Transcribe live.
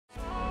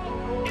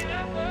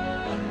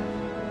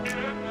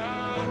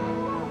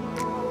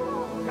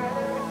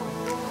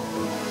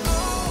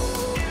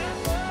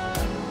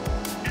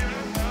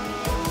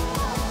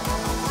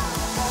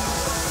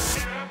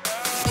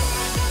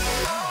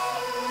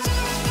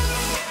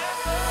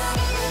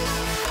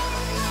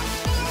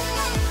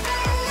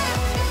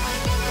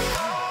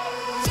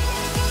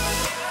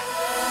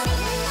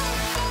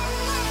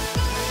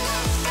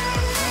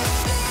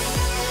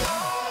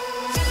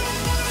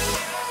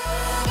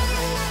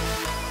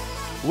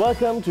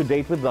Welcome to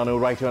Date with DANU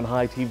right here on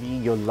Hi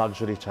TV, your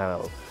luxury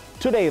channel.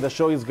 Today the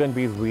show is going to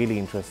be really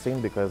interesting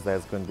because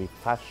there's going to be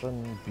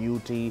fashion,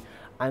 beauty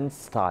and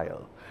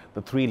style.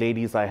 The three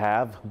ladies I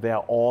have, they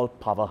are all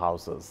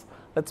powerhouses.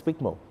 Let's speak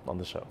more on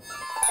the show.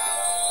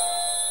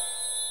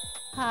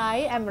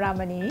 Hi, I'm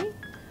Ramani.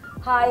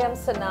 Hi, I'm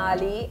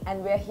Sonali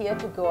and we're here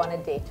to go on a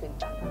date with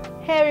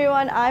DANU. Hey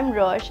everyone, I'm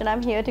Rosh and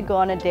I'm here to go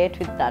on a date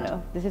with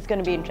DANU. This is going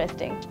to be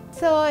interesting.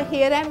 So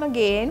here I am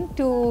again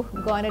to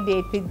go on a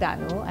date with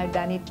DANU. I've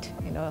done it,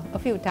 a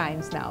few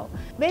times now.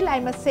 Well, I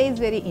must say it's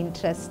very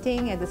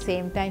interesting. At the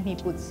same time, he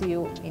puts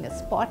you in a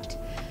spot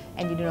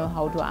and you don't know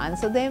how to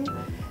answer them.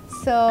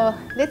 So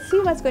let's see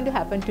what's going to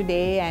happen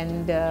today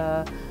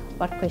and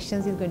what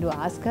questions he's going to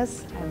ask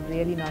us. I'm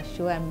really not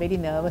sure. I'm very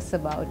nervous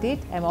about it.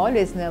 I'm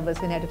always nervous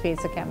when I have to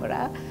face a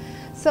camera.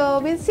 So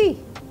we'll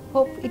see.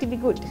 Hope it'll be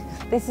good.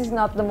 This is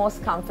not the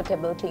most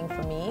comfortable thing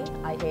for me.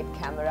 I hate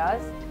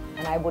cameras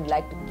and I would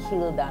like to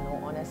kill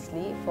DANU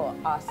honestly for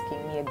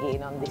asking me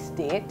again on this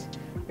date.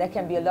 There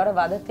can be a lot of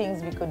other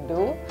things we could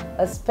do,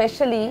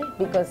 especially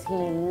because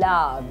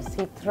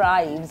he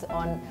thrives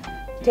on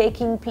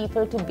taking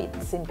people to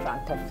bits in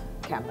front of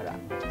camera.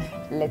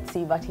 Let's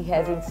see what he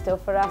has in store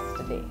for us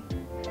today.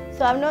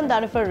 So I've known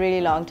DANU for a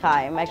really long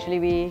time. Actually,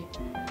 we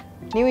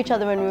knew each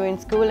other when we were in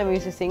school and we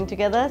used to sing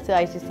together. So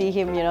I used to see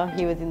him,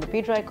 he was in the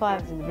Petroy choir,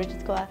 I was in the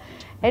British choir.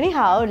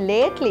 Anyhow,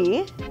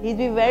 lately, he's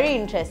been very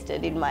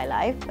interested in my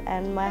life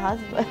and my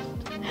husband.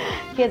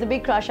 He has a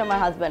big crush on my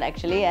husband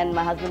actually, and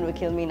my husband will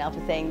kill me now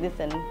for saying this.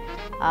 And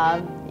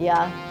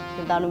yeah,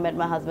 DANU met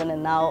my husband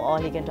and now all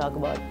he can talk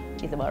about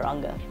is about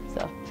Ranga.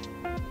 So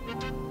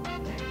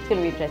it's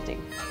going to be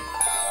interesting.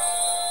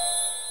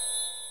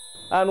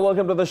 And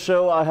welcome to the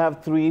show. I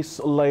have three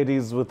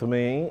ladies with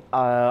me.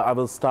 I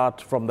will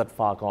start from that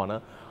far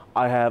corner.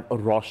 I have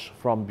Rosh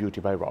from Beauty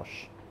by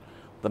Rosh.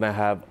 Then I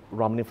have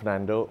Ramani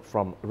Fernando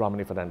from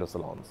Ramani Fernando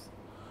Salons.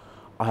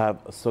 I have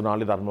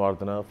Sonali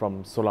Dharmawardena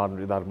from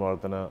Sonali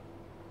Dharmawardena.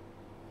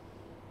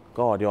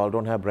 God, you all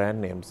don't have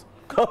brand names.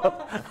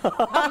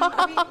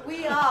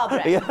 We are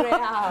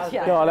brand.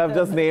 Yeah. You all have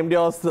just named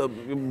your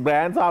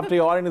brands after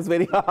your, and it's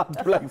very hard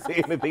to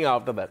say anything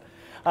after that.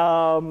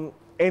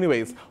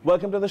 Anyways,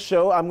 welcome to the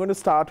show. I'm going to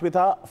start with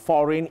a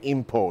foreign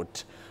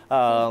import.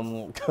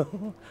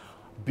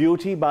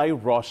 Beauty by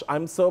Rosh.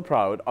 I'm so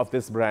proud of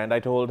this brand. I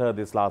told her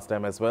this last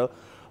time as well.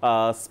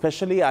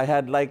 Especially, I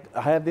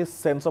had this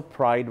sense of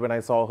pride when I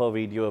saw her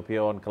video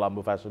appear on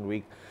Colombo Fashion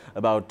Week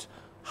about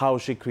how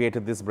she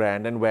created this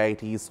brand and where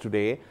it is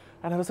today.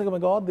 And I was like, oh my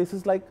God, this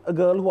is like a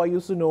girl who I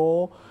used to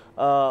know,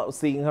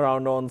 seeing her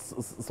around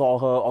saw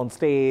her on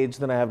stage.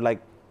 Then I have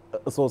like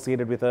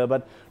associated with her,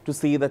 but to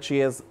see that she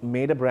has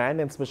made a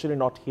brand, and especially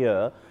not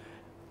here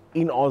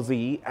in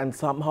Aussie, and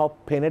somehow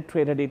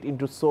penetrated it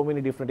into so many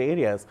different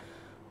areas.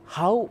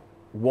 How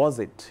was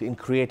it in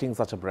creating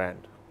such a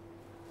brand?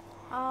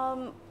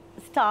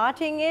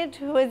 Starting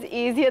it was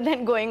easier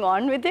than going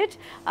on with it,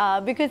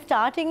 because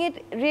starting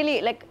it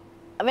really, like,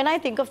 when I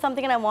think of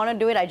something and I want to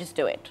do it, I just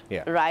do it,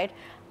 right?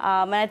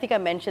 And I think I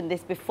mentioned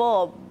this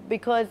before,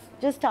 because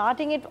just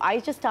starting it, I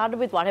just started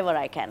with whatever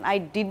I can. I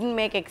didn't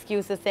make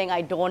excuses saying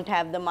I don't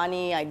have the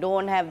money, I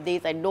don't have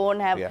this, I don't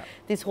have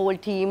this whole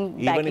team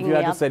backing me up. Even if you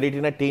had to sell it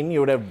in a tin,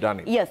 you would have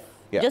done it. Yes,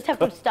 just have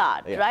to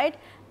start, right?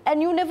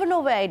 And you never know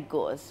where it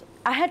goes.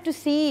 I had to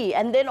see,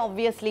 and then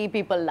obviously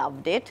people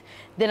loved it.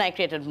 Then I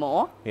created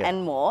more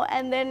and more,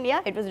 and then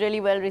it was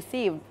really well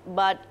received.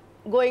 But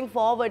going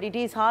forward, it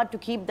is hard to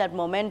keep that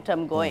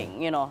momentum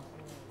going,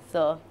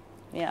 So,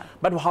 yeah.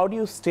 But how do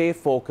you stay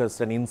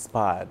focused and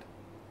inspired?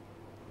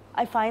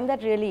 I find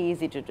that really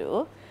easy to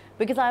do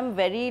because I'm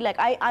very, like,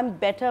 I'm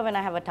better when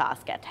I have a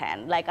task at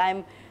hand. Like,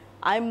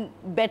 I'm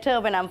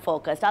better when I'm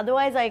focused.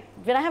 Otherwise,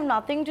 when I have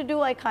nothing to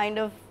do, I kind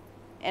of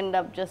end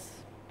up just,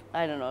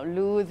 I don't know,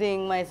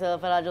 losing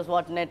myself, and I just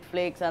watch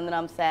Netflix and then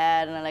I'm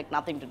sad and I like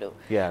nothing to do.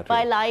 Yeah, but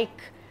I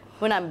like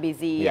when I'm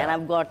busy and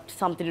I've got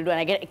something to do and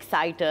I get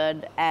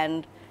excited,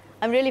 and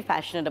I'm really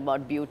passionate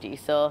about beauty,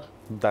 so.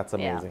 That's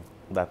amazing.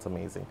 That's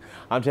amazing.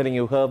 I'm telling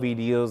you, her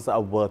videos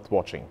are worth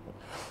watching.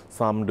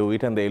 Some do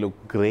it and they look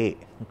great,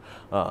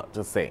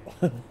 just saying.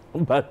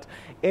 But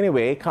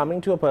anyway, coming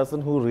to a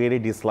person who really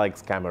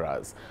dislikes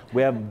cameras.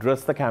 We have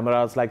dressed the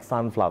cameras like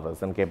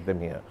sunflowers and kept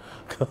them here.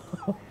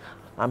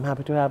 I'm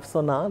happy to have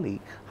Sonali.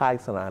 Hi,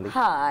 Sonali.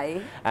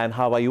 Hi. And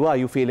how are you? Are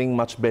you feeling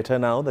much better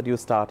now that you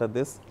started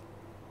this?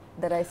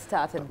 That I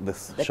started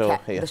this show?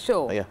 The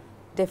show? Yeah.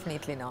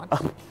 Definitely not.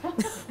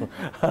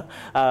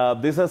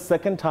 This is the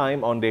second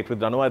time on Date with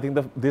DANU. I think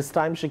this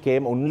time she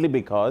came only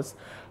because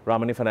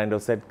Ramani Fernando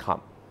said,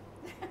 come.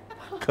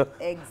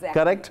 Exactly.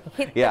 Correct?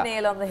 Hit the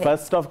nail on the head.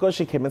 First, of course,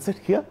 she came and said,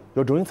 here,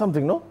 you're doing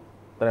something, no?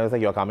 Then I was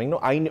like, you're coming, no?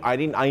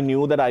 I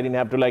knew that I didn't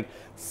have to like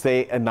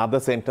say another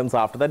sentence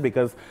after that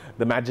because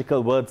the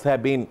magical words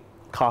have been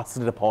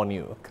casted upon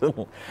you.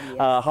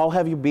 How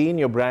have you been?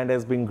 Your brand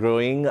has been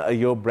growing.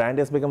 Your brand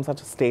has become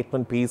such a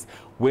statement piece.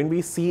 When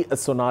we see a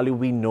Sonali,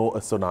 we know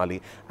a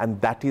Sonali, and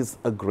that is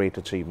a great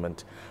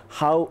achievement.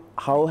 How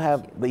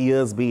have the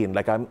years been?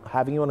 Like, I'm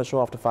having you on a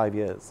show after 5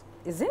 years.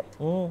 Is it?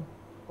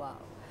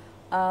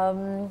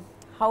 Wow.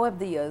 How have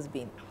the years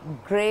been?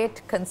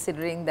 Great,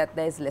 considering that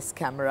there's less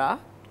camera.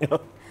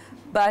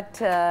 But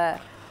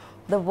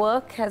the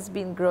work has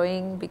been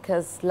growing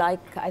because,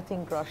 like I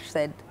think Rosh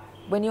said,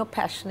 when you're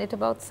passionate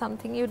about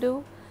something you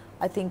do,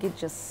 I think it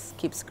just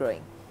keeps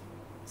growing.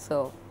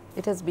 So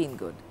it has been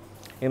good.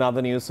 In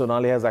other news,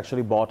 Sonali has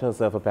actually bought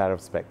herself a pair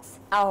of specs.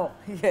 Oh,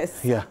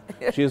 yes. Yeah,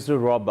 she used to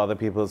rob other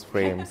people's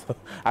frames.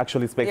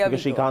 Actually, specs Yeah,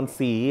 because she can't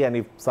see, and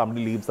if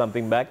somebody leaves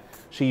something back,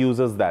 she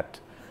uses that.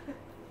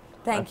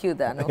 Thank you,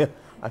 Danu.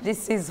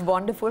 This is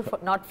wonderful,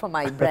 not for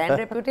my brand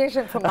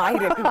reputation, for my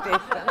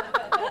reputation.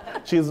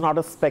 She's not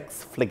a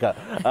specs flicker.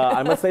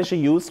 I must say she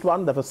used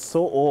one that was so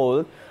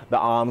old. The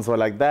arms were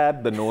like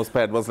that, the nose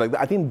pad was like that.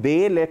 I think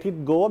they let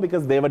it go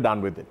because they were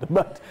done with it.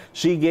 But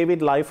she gave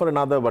it life for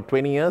another, what,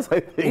 20 years,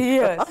 I think?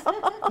 Yes.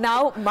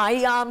 Now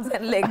my arms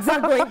and legs are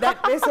going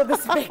that way, so the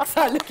specs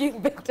are looking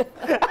better.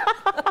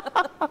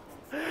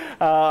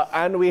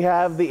 And we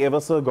have the ever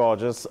so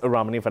gorgeous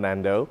Ramani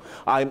Fernando.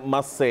 I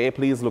must say,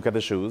 please look at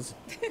the shoes.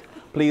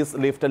 Please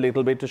lift a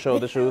little bit to show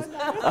the shoes.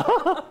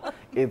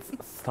 It's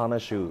stunner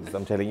shoes,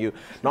 I'm telling you.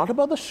 Not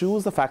about the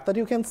shoes, the fact that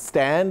you can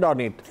stand on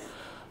it.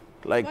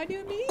 Like, what do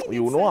you mean?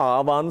 You know,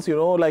 our ones, you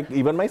know, like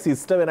even my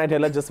sister, when I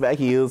tell her just wear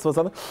heels for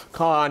something,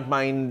 can't,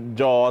 my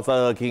jaws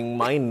are aching,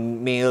 my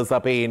nails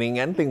are paining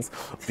and things.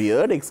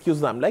 Weird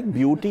excuses. I'm like,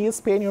 beauty is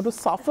pain, you have to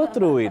suffer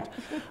through it.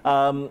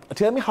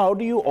 Tell me, how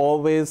do you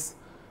always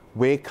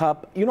wake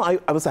up? You know,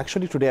 I was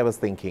actually, today I was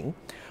thinking,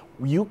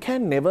 you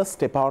can never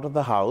step out of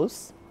the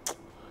house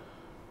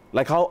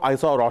like how I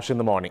saw Rosh in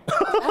the morning.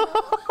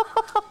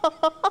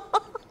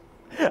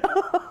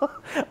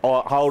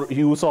 Or how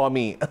you saw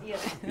me. Yeah.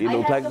 You I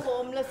look had like the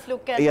homeless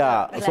look at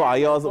yeah. So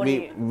I also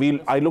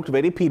I looked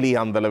very pili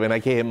andala when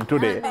I came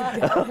today.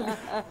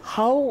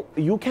 How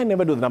you can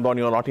never do that. Number one,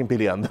 you're not in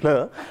pili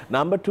andala.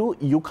 Number two,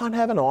 you can't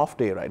have an off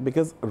day, right?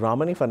 Because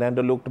Ramani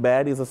Fernando looked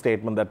bad is a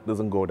statement that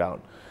doesn't go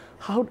down.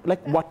 How,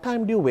 like, what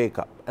time do you wake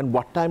up and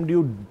what time do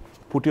you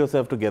put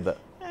yourself together?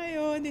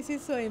 Oh, this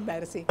is so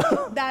embarrassing.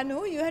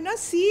 Danu, you have not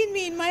seen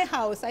me in my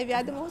house. I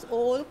wear the most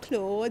old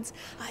clothes.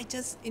 I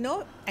just, you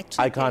know,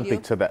 actually I can't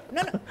picture that.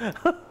 No,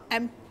 no.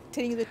 I'm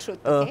telling you the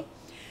truth, okay?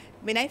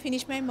 When I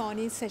finish my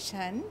morning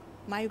session,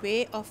 my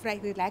way of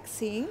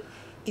relaxing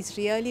is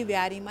really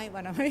wearing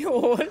one of my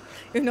old,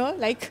 you know,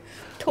 like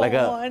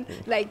torn,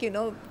 like you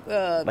know.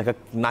 Like a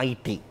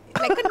nightie.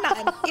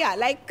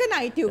 Like a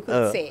night, you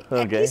could say.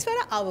 Okay. At least for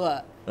an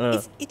hour.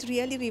 It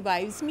really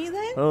revives me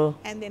then.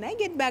 And then I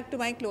get back to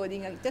my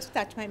clothing. I just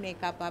touch my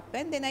makeup up.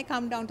 And then I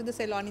come down to the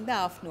salon in the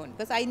afternoon.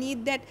 Because I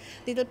need that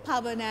little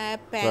power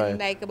nap and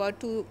like about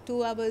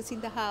two hours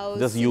in the house.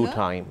 Just you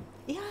time.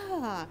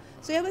 Yeah.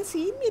 So you haven't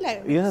seen me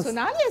like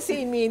Sonali has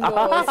seen me in those.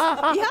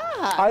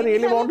 Yeah. I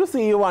really want to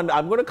see you one.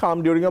 I'm going to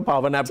come during your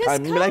power nap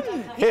time. Come. Like,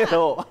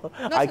 hello.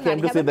 I came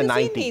to see the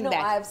 90. No,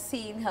 I've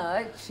seen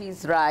her.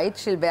 She's right.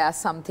 She'll wear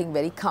something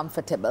very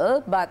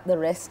comfortable, but the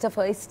rest of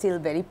her is still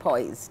very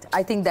poised.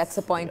 I think that's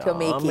the point you're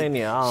making.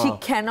 She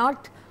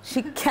cannot.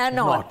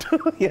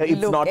 Yeah,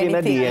 it's not in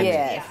a DNA.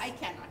 Yeah, I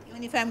cannot.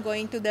 Even if I'm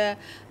going to the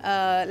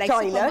like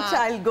toilet,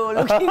 I'll go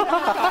looking at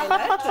the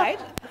toilet, right?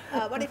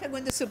 What if I go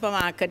in the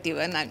supermarket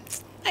even?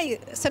 I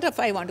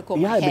want to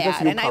comb my hair,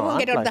 and I won't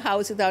get out of the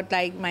house without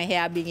like my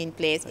hair being in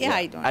place. Yeah,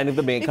 I don't. And if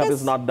the makeup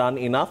is not done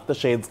enough, the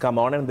shades come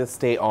on and they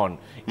stay on,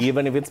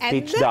 even if it's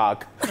pitch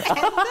dark. And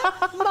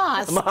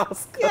the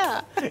mask.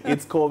 Yeah.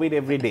 It's COVID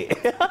every day.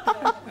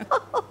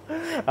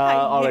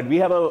 All right, we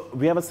have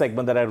a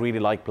segment that I really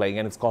like playing,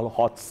 and it's called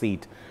Hot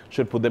Seat.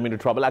 Should put them into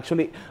trouble.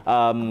 Actually,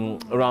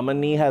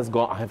 Ramani has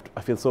gone.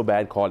 I feel so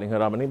bad calling her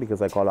Ramani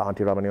because I call her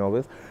Auntie Ramani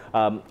always.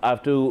 I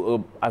have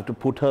to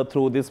put her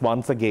through this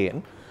once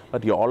again.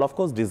 But you all, of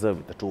course, deserve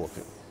it, the two of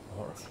you.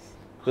 All right.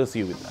 We'll see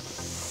you with that.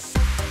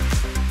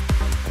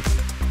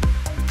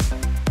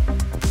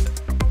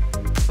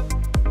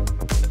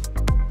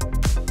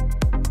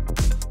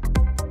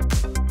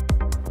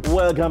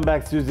 Welcome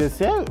back to this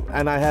show.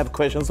 And I have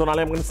questions.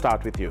 Sonali, I'm going to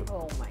start with you.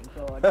 Oh, my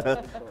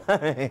God.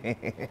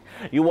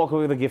 You walk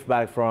away with a gift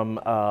bag from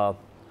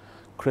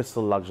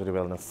Crystal Luxury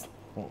Wellness.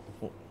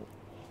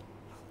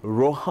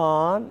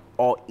 Rohan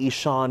or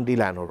Ishan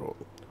Delano Roll?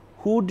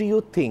 Who do you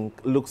think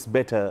looks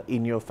better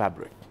in your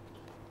fabric?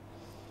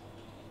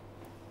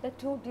 They're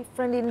two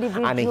different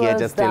individuals. And here,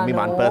 just tell me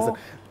one person.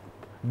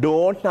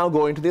 Don't now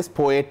go into this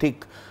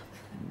poetic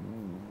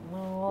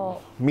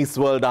Miss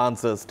World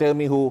answers. Tell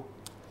me who.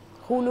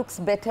 Who looks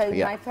better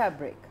in my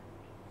fabric?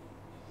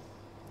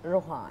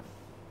 Rohan.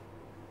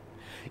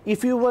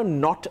 If you were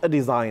not a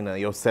designer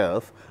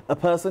yourself, a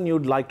person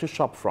you'd like to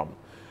shop from?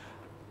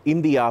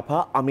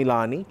 Indiapa,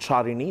 Amilani,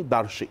 Charini,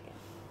 Darshi.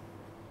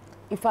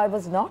 If I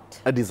was not?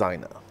 A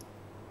designer.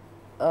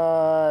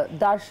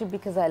 Darshi,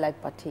 because I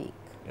like batik.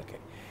 Okay.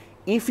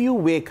 If you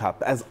wake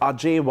up as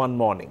Ajay one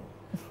morning,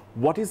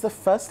 what is the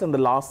first and the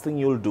last thing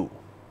you'll do?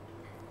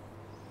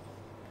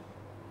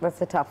 That's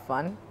a tough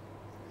one.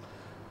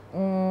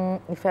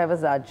 If I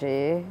was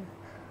Ajay,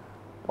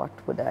 what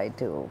would I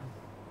do?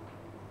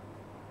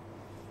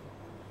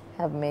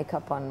 Have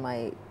makeup on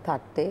my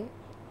tate,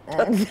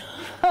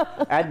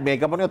 Add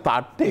makeup on your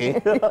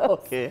tatte.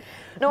 Okay.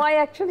 No, I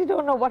actually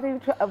don't know. What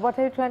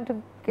are you trying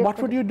to get? What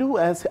would you do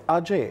as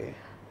Ajay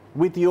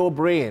with your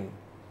brain?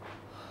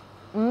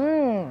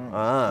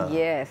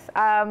 Yes.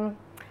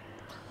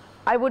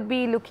 I would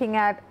be looking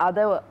at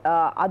other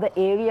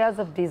areas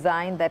of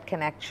design that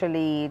can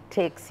actually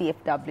take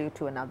CFW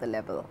to another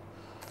level,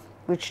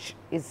 which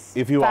is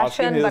If you ask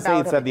him, fashion, he'll but say out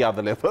it's of at the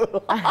other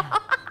level.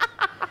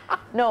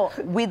 No,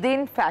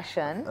 within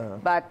fashion,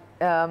 but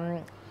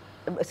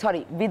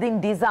sorry, within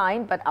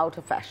design, but out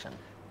of fashion.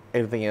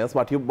 Anything else?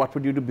 What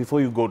would you do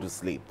before you go to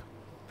sleep?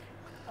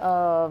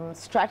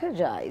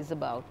 Strategize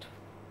about.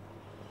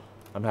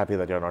 I'm happy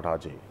that you're not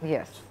Ajay.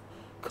 Yes.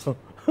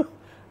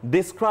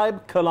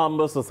 Describe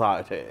Colombo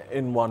society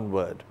in one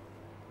word.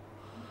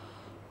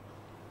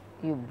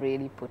 You've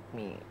really put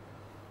me.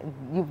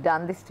 You've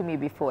done this to me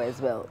before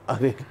as well.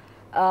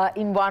 Are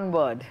In one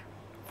word,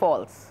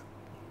 false.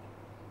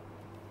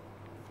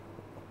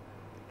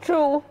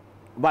 True.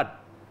 But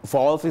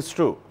false is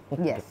true.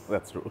 Yes.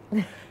 That's true.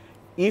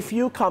 If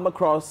you come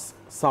across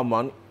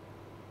someone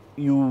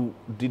you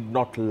did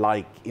not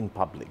like in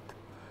public,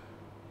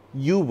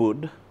 you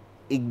would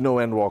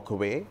ignore and walk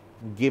away,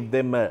 give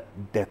them a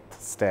death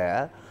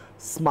stare,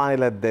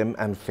 smile at them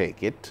and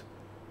fake it,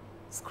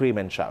 scream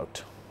and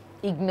shout.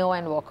 Ignore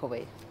and walk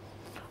away.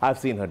 I've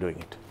seen her doing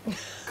it.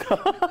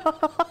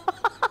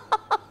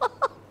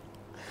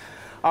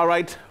 All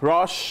right,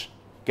 Rosh,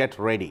 get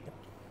ready.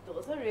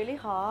 Those are really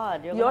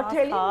hard. You're You're gonna ask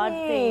telling hard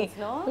me. things,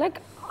 no?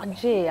 Like,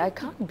 Ajay, I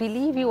can't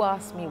believe you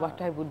asked me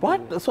what I would do.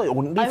 What? So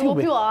only I if you hope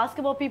win. you ask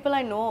about people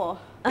I know.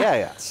 Yeah,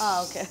 yeah.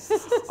 Ah, okay.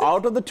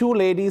 Out of the two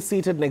ladies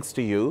seated next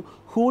to you,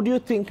 who do you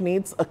think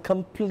needs a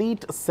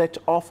complete set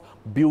of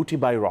Beauty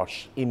by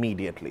Rosh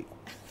immediately?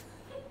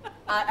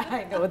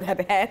 I know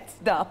that hands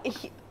down.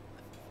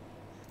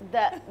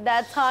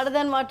 That's harder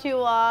than what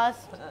you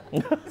asked.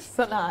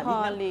 Sonali.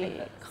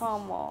 Sonali,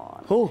 come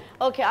on. Who?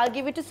 Okay, I'll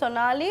give it to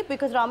Sonali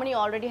because Ramani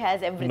already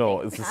has everything.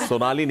 No,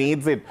 Sonali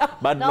needs it.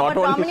 But No, not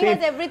but only Ramani she,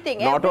 has everything.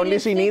 Not Every only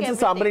she lipstick, needs it,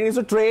 somebody needs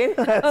to train.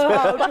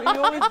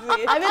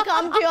 I will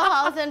come to your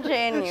house and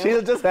train you.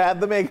 She'll just have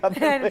the makeup.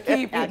 And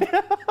keep it.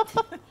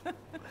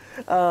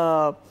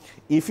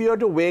 If you were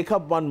to wake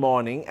up one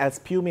morning as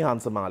Pumi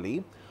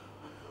Hansamali,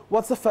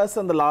 what's the first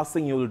and the last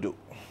thing you'll do?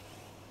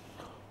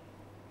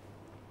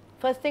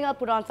 First thing, I'll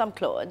put on some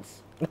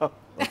clothes.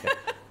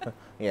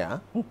 Yeah.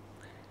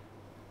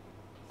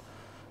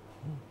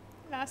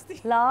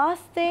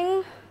 Last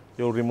thing,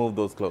 You'll remove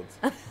those clothes.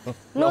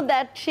 no,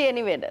 that she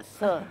anyway does.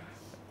 So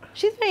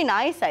she's very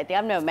nice, I think.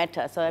 I've never met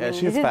her, so I Yeah, mean,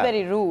 she's this is fab.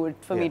 very rude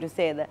for me Yeah. to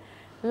say that.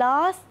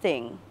 Last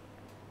thing,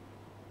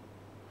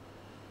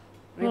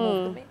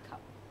 Remove the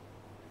makeup.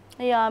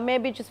 yeah,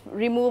 maybe just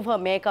remove her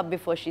makeup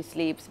before she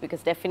sleeps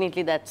because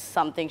definitely that's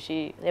something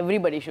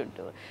everybody should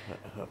do.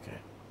 Okay.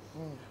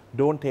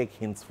 Don't take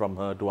hints from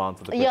her to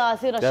answer the question. Yeah,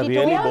 so, They're she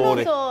really told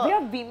me boring. also. We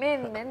are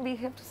women and we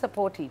have to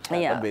support each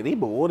other. Yeah. They're very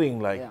boring.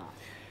 Like,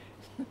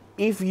 Yeah.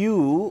 if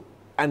you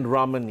and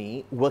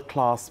Ramani were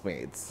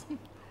classmates,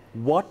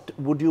 what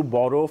would you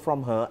borrow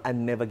from her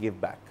and never give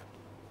back?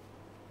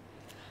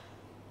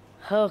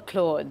 Her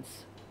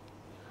clothes.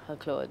 Her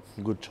clothes.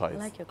 Good choice.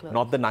 like your clothes.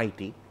 Not the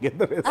nightie. Get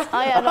the rest.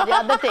 Oh yeah, no, the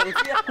other things.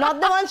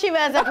 Not the ones she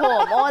wears at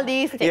home. All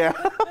these things. Yeah.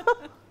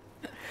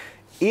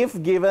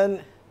 If given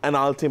an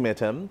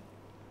ultimatum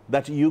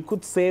that you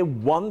could say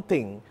one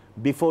thing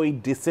before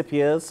it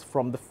disappears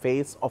from the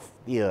face of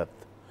the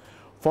earth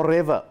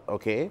forever,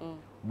 okay,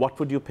 what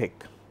would you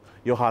pick?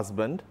 Your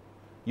husband,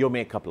 your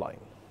makeup line?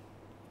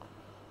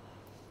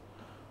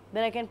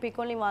 Then I can pick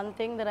only one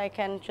thing that I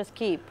can just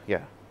keep.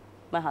 Yeah,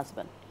 My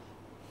husband.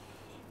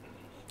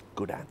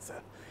 good answer.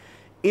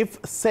 If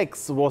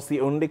sex was the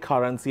only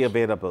currency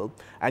available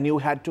and you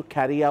had to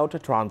carry out a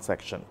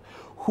transaction,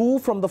 who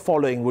from the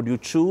following would you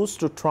choose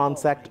to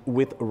transact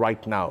with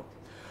right now?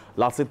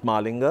 Lasit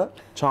Malinga,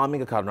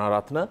 Charmika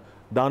Karunaratna,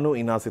 DANU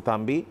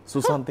Inasitambi,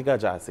 Susantika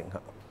Jayasinghe.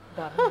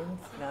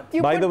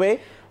 By the way,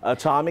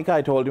 Charmika,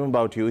 I told him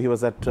about you. He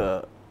was at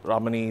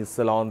Ramani's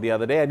salon the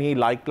other day and he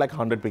liked like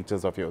 100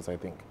 pictures of yours, I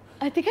think.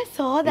 I think I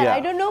saw that. Yeah. I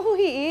don't know who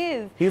he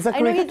is. He's a I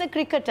know cricket- he's a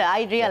cricketer.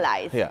 I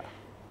realize. Yeah.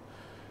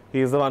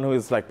 He's the one who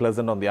is like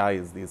pleasant on the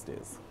eyes these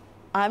days.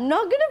 I'm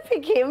not going to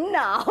pick him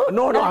now.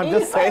 No, I'm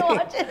just If I saying.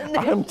 watch it in the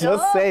I'm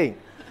just show. saying.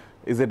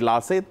 Is it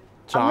Lasit,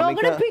 Charmika? I'm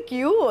not going to pick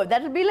you.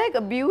 That would be like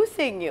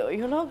abusing you.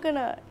 You're not going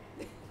to.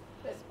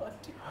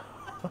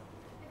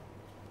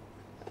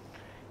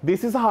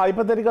 This is a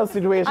hypothetical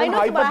situation. I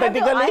know, but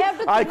Hypothetically, I have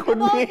to think could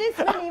about be. this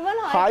when even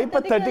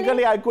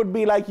Hypothetically, I could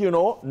be like, you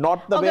know,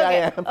 not the way I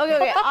am.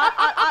 Okay.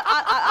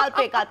 I'll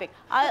pick.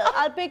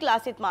 I'll pick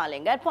Lasit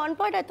Maling. At one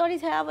point, I thought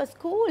his hair was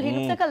cool. He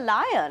looks like a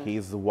lion.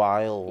 He's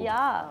wild.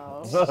 Yeah.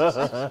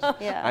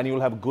 Yeah. And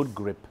you'll have good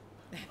grip.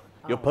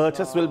 Your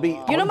purchase will be.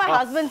 You know, on my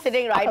us. husband's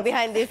sitting right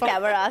behind these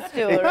cameras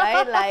too,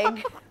 right?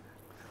 Like,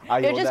 I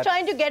you're owe just that-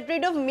 trying to get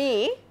rid of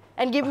me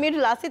and give me to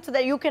Lasit so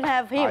that you can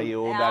have him. I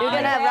owe You that can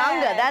man. have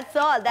Ranga. That's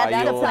all. That's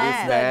I the owe plan.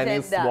 this man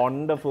is Agenda.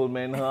 wonderful,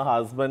 man. Her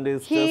husband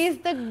is He's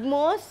just. the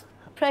most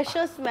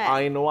precious man.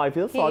 I know, I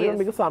feel sorry is.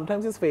 because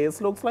sometimes his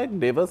face looks like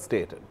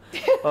devastated.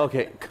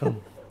 Okay.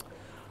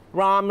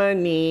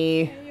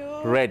 Ramani,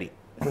 ready.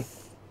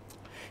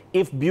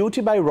 If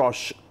Beauty by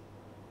Rosh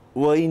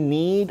were in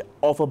need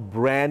of a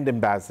brand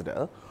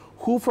ambassador,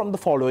 who from the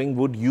following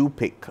would you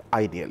pick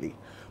ideally?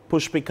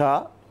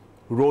 Pushpika,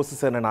 Rosie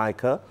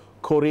Senanaika,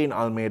 Corinne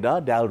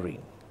Almeida, Dalreen.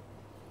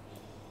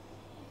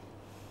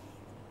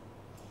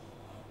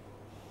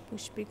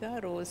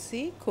 Pushpika,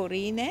 Rosie,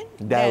 Corinne and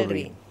Dalreen.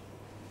 Dalreen.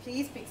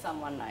 Please pick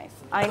someone nice.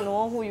 I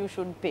know who you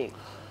should pick.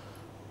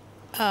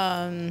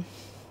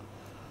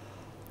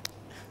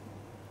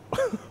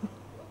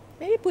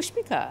 Maybe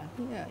Pushpika,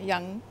 yeah,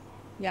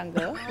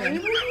 younger.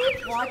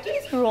 What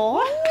is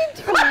wrong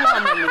with you,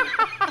 Ramani?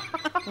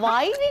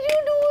 Why did you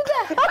do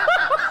that?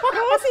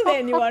 Rosie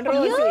then, you want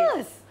Rosie?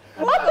 Yes.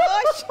 Oh my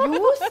gosh.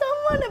 Use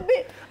someone a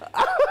bit.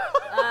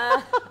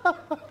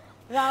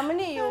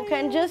 Ramani, you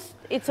can just,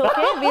 it's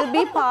okay, we'll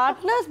be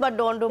partners, but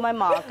don't do my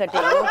marketing,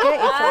 okay?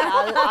 It's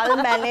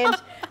okay.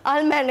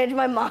 I'll manage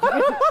my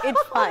marketing.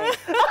 It's fine.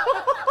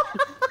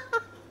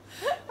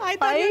 I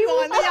thought you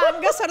want the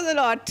youngest of the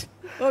lot.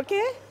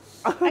 Okay?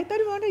 I thought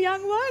you want a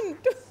young one.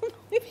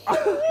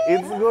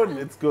 It's good,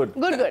 it's good.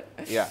 Good.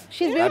 Yeah.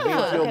 She's That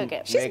beautiful. means your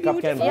Okay. She's makeup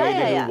can beautiful.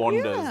 really Yeah. do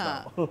wonders Yeah.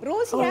 now.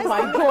 Rosie has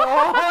My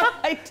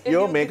God.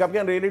 Your makeup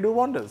can really do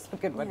wonders.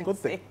 Look at what Good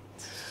thing.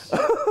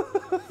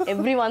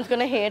 Everyone's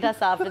gonna hate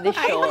us after this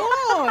I show.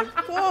 know,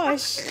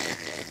 gosh.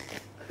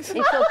 It's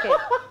okay.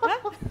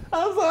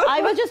 I'm sorry.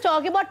 I was just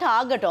talking about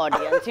target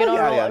audience, you know,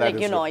 Yeah, that like,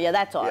 is you know, true. yeah,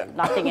 that's all, Yeah.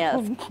 nothing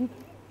else.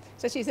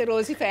 So she's a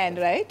Rosie fan,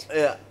 right?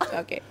 Yeah.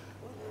 Okay.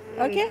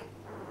 Okay.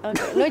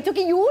 Okay. No, it's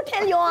okay, you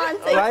tell your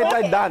answer.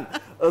 Right, done.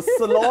 A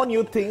salon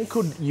you think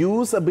could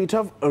use a bit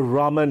of a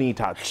Ramani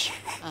touch.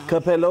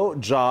 Capello,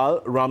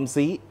 Jal,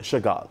 Ramsey,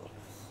 Chagall.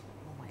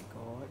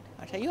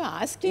 What are you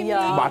asking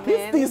Yeah, What is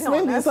man, this,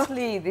 man? These are-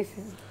 honestly, this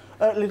is...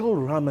 A little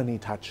Ramani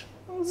touch.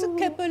 me? So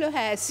Capello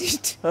has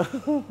it.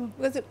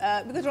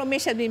 because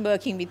Ramesh has been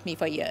working with me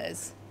for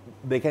years.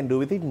 They can do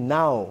with it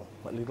now.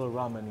 A little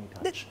Ramani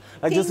touch.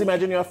 The Like just thing-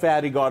 imagine you're a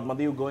fairy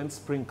godmother, you go and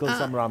sprinkle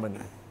some Ramani.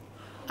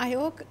 I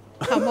hope,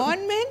 come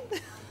on, man.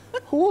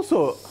 Who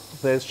so?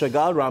 There's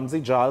Chagall,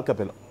 Ramsey, Jal,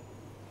 Capello.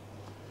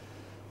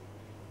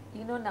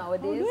 You know,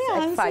 nowadays, do I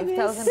at answer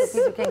 5,000 this? rupees,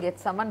 you can get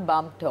someone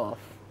bumped off.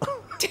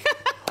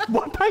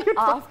 What are you talking?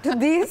 After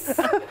this,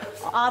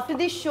 After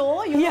this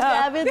show,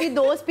 there will be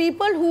those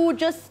people who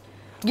just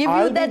give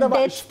I'll you be that the one-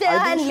 death stare I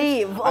think and she-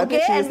 leave, okay? I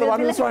think she's And the we'll one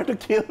be who's like, trying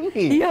to kill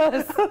me.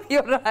 yes,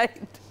 you're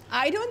right.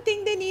 I don't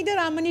think they need a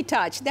Ramani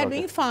touch. They're Okay.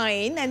 doing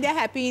fine and they're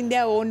happy in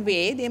their own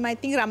way. They might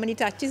think Ramani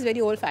touch is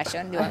very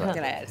old-fashioned.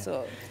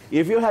 So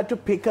If you had to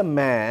pick a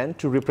man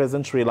to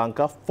represent Sri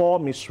Lanka for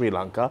Miss Sri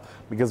Lanka,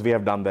 because we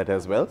have done that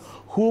as well,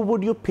 who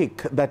would you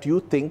pick that you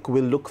think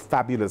will look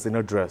fabulous in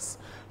a dress?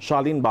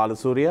 Charlene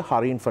Balasuriya,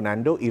 Ramani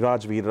Fernando,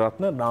 Iraj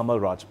Veeraratne, Namal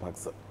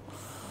Rajapaksa.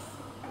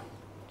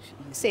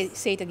 say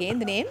it again,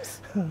 the names.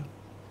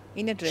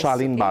 In a dress.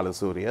 Charlene okay.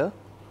 Balasuriya,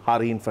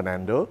 Ramani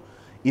Fernando,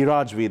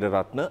 Iraj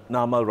Veeraratne,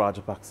 Namal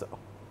Rajapaksa.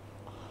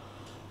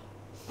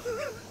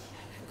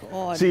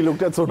 God. She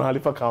looked at Sonali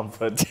for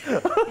comfort.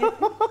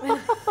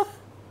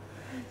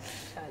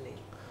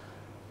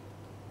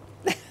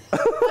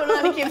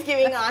 Sonali keeps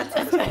giving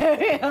answers to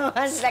everyone.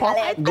 She's like,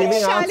 "I'll Giving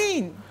answers.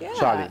 Charlene. Yeah.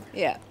 Charlene.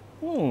 Yeah.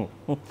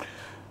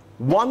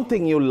 One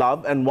thing you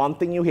love and one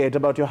thing you hate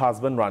about your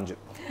husband, Ranjit.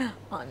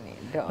 Honey,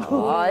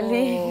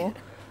 darling.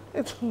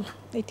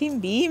 Let him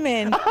be,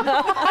 man.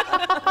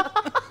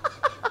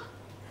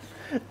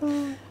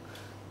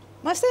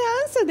 Must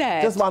I answer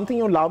that? Just one thing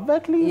you love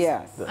at least?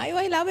 Yes.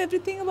 I love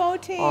everything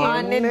about him.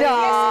 Honey,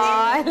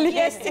 darling.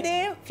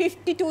 Yesterday,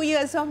 52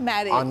 years of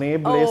marriage.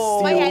 Ane, bless you.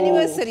 My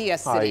anniversary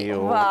yesterday.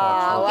 Ayo.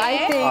 Wow, I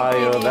Okay. think Ayo,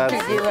 we need that's, to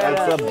give her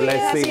that's a a...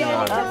 blessing.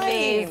 Yes, Ane.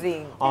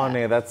 Amazing.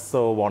 Ane, that's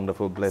so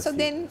wonderful. Bless So you.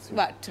 then,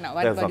 what now?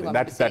 What, There's what do nothing. you want me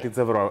That, to say? that is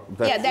ever.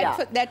 Yeah, that,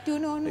 Yeah. that you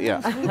know. No?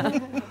 Yeah.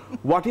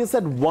 What is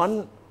that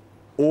one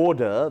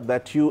odor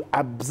that you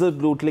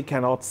absolutely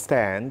cannot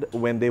stand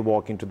when they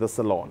walk into the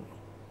salon?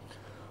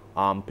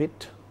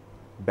 Armpit,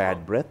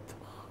 bad breath,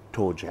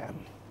 toe jam.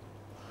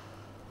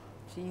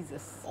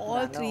 Jesus.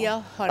 All three are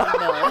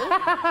horrible.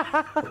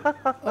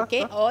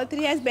 Okay, all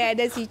three as bad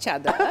as each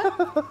other,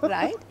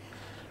 right?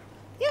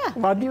 Yeah.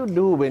 What do you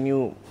do when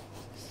you...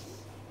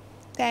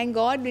 Thank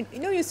God. You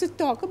know, we used to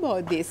talk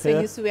about this. When Yeah.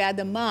 you used to wear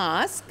the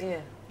mask,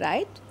 Yeah.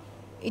 right?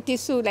 It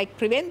is to like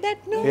prevent that,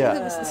 no? Yeah.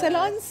 The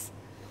salons.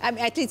 I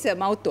mean, at least it's a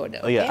mouth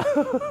odor. Okay? Yeah.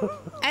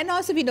 And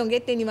also, we don't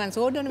get anyone's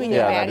odor when Yeah,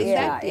 you're that wearing is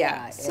that. true. Yeah.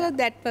 Yeah, So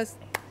that was.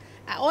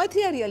 All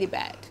three are really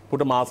bad.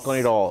 Put a mask on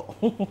it all.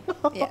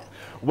 Yeah.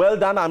 Well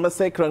done. I must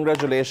say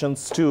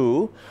congratulations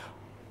to...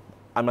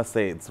 I must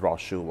say it's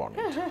Rosh who won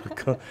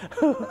it.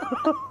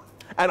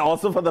 And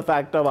also for the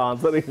fact of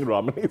answering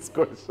Ramani's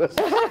question.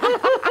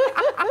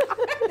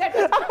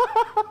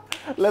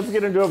 Let's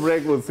get into a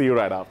break. We'll see you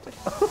right after.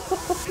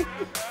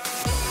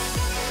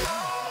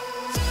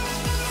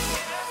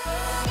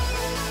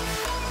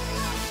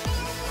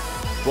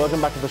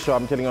 Welcome back to the show.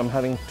 I'm telling you, I'm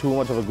having too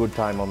much of a good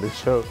time on this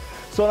show.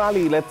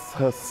 Sonali,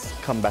 let's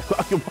come back.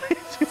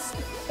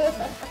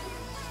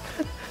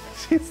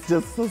 She's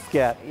just so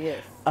scared.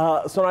 Yes.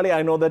 Sonali,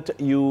 I know that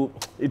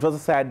it was a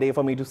sad day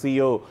for me to see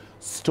your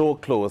store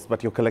closed,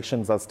 but your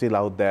collections are still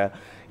out there.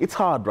 It's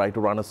hard, right,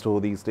 to run a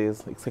store these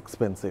days? It's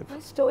expensive. My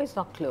store is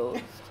not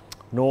closed.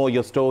 No,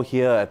 your store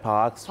here at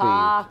Park Street.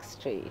 Park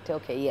Street,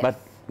 okay, yes. But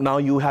now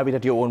you have it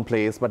at your own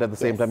place, but at the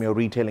same time you're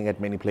retailing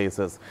at many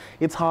places.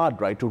 It's hard,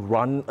 right, to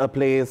run a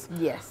place?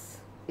 Yes,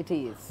 it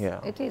is. Yeah.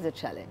 It is a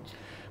challenge.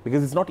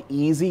 Because it's not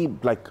easy,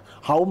 like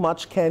how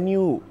much can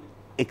you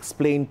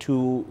explain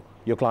to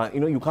your client? You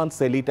know, you can't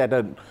sell it at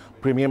a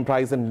premium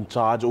price and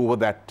charge over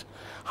that.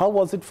 How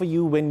was it for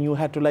you when you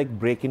had to like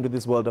break into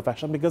this world of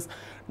fashion? Because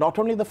not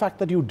only the fact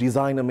that you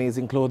design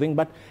amazing clothing,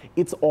 but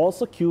it's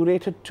also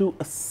curated to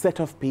a set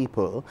of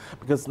people,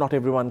 because not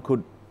everyone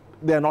could,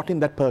 they're not in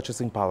that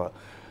purchasing power.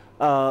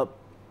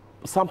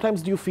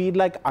 Sometimes do you feel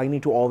like I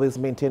need to always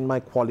maintain my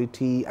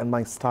quality and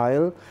my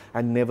style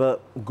and never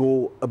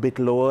go a bit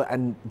lower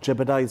and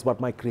jeopardize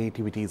what my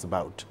creativity is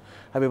about?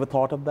 Have you ever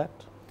thought of that?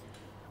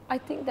 I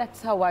think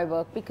that's how I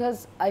work,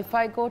 because if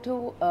I go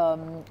to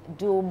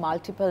do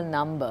multiple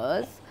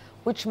numbers,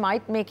 which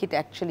might make it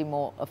actually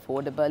more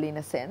affordable in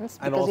a sense,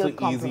 because and also you'll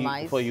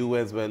compromise. Easy for you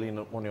as well, you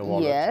know, on your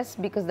wallet. Yes,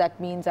 because that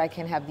means I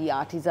can have the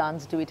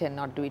artisans do it and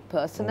not do it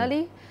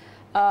personally.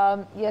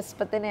 Yes,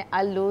 but then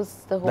I'll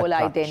lose the whole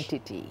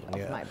identity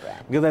of my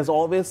brand. Because there's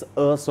always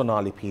a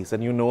Sonali piece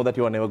and you know that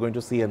you are never going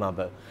to see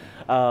another.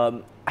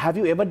 Have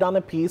you ever done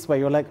a piece where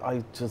you're like,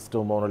 I just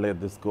don't want to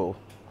let this go?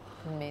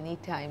 Many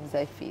times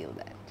I feel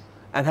that.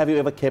 And have you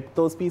ever kept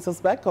those pieces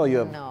back, or you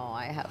have? No,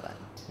 I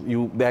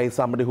haven't. There is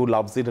somebody who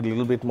loves it a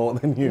little bit more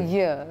than you?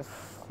 Yes.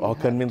 Or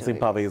convincing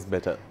power is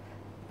better?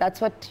 That's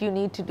what you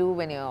need to do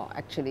when you're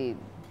actually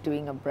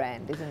doing a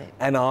brand, isn't it?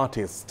 An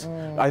artist.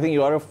 I think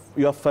you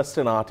are first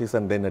an artist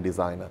and then a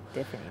designer.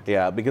 Definitely.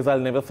 Yeah, because I'll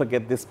never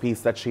forget this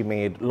piece that she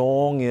made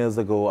long years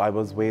ago. I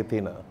was way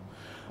thinner.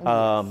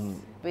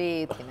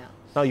 Way thinner.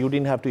 Now, you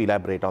didn't have to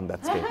elaborate on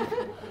that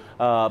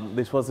statement.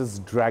 This was this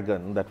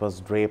dragon that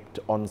was draped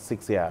on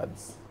 6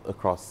 yards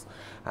across,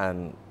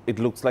 and it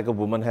looks like a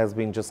woman has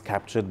been just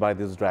captured by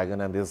this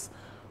dragon, and this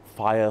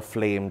fire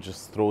flame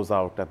just throws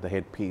out at the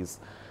headpiece.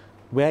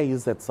 Where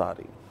is that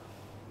sari?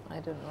 I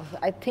don't know.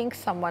 I think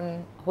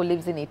someone who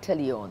lives in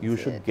Italy owns it. You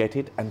should get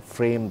it and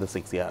frame the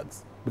 6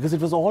 yards, because it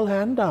was all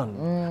hand done.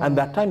 And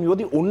that time you were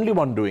the only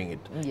one doing it.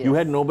 Yes. You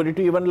had nobody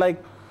to even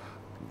like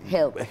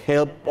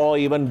help or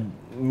even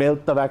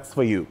melt the wax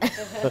for you.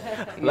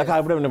 Like, I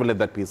would have never let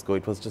that piece go.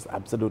 It was just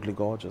absolutely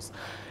gorgeous.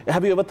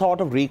 Have you ever thought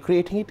of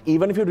recreating it?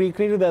 Even if you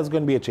recreate it, there's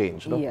going to be a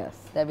change, no? Yes,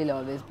 there will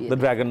always be a The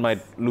dragon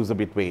might lose a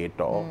bit weight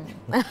or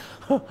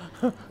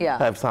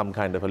have some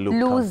kind of a look.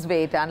 Lose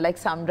weight, unlike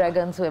some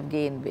dragons who have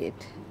gained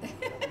weight.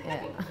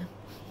 Yeah.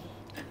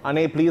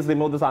 Ane, please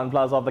remove the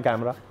sunflowers off the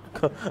camera.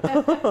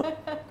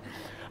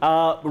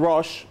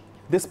 Rosh,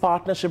 this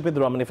partnership with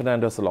Ramani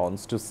Fernando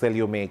salons to sell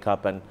your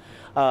makeup, and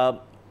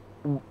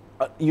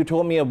you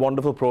told me a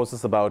wonderful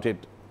process about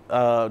it.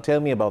 Tell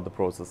me about the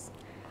process.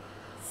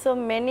 So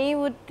many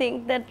would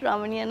think that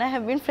Ramani and I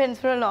have been friends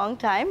for a long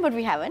time, but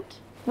we haven't.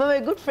 But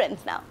we're good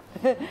friends now.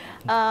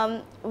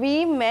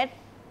 We met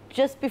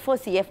just before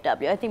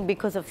CFW, I think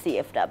because of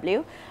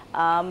CFW,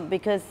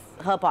 because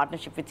her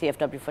partnership with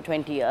CFW for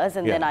 20 years,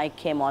 and then I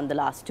came on the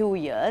last 2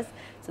 years.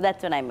 So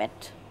that's when I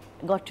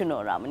got to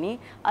know Ramani.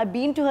 I've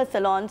been to her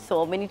salon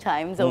so many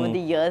times over the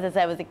years, as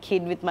I was a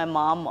kid with my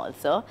mom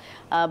also,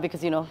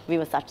 because, you know, we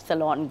were such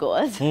salon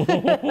goers. So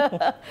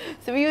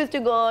we used to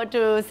go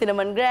to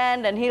Cinnamon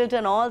Grand and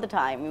Hilton all the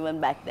time, even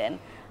back then.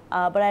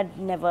 But I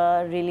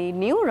never really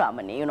knew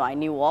Ramani. You know, I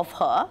knew of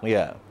her,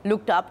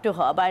 looked up to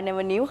her, but I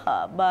never knew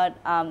her. But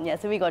yeah,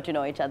 so we got to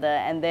know each other.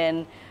 And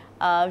then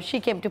she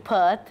came to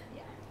Perth.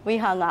 We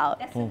hung out.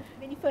 That's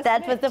when you first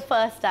That met. was the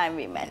first time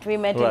we met. We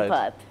met in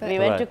Perth. We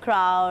went to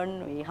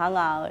Crown, we hung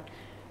out,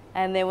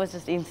 and it was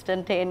just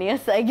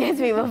instantaneous. I guess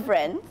we were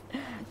friends.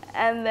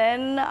 And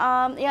then,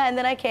 yeah, and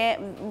then I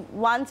came,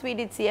 once we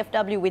did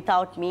CFW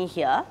without me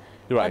here.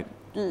 Right.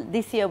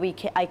 This year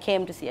I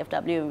came to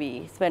CFW and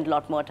we spent a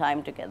lot more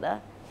time together.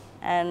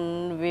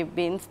 And we've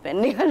been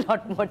spending a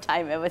lot more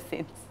time ever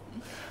since.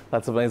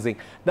 That's amazing.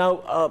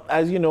 Now,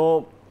 as you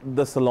know,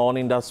 the salon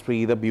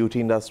industry, the beauty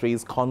industry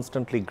is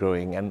constantly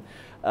growing, and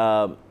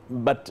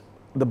but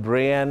the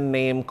brand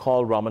name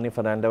called Ramani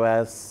Fernando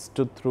has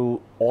stood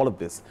through all of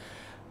this.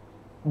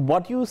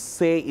 What do you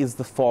say is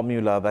the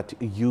formula that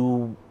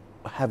you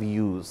have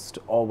used,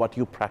 or what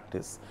you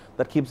practice,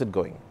 that keeps it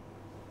going?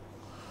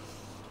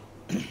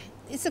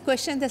 It's a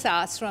question that's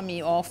asked from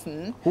me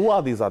often. Who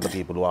are these other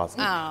people who ask?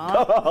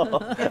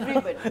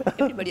 Everybody.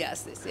 Everybody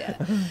asks this, yeah.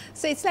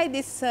 So it's like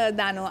this,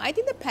 DANU. I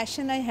think the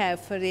passion I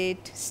have for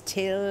it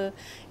still,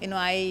 you know,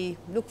 I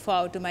look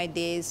forward to my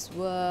day's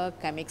work.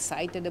 I'm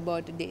excited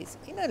about the days.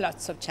 You know,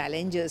 lots of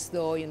challenges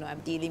though. You know,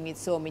 I'm dealing with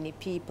so many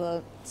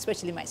people,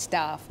 especially my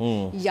staff,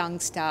 young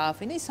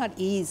staff. You know, it's not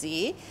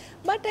easy,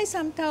 but I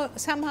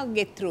somehow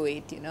get through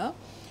it, you know.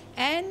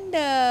 And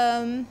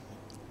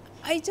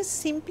I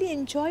just simply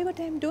enjoy what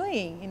I'm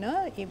doing, you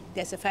know. If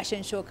there's a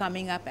fashion show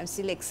coming up, I'm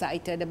still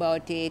excited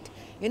about it.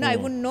 You know, I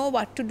wouldn't know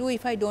what to do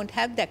if I don't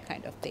have that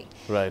kind of thing.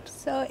 Right.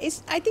 So I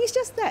think it's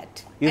just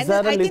that. Is and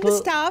that I think the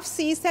staff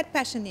sees that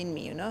passion in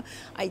me, you know.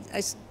 I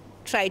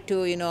try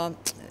to, you know,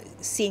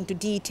 seeing to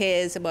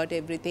details about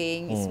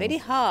everything. It's very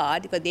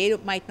hard because they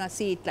might not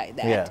see it like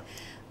that. Yeah.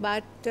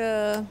 But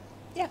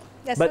yeah,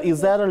 that's But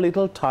is there a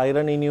little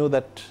tyrant in you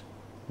that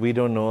we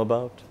don't know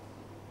about?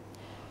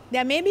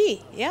 There may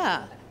be,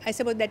 yeah. I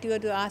suppose that you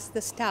have to ask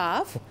the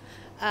staff.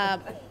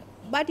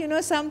 But you know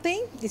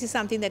something? This is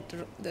something that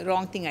the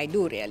wrong thing I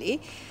do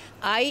really.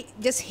 I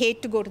just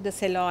hate to go to the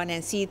salon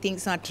and see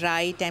things not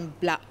right and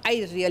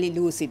I really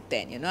lose it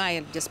then, you know.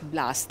 I just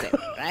blast them,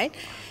 right?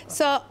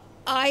 So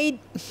I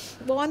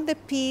want the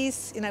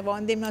peace, and I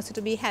want them also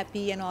to be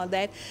happy and all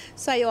that.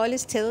 So I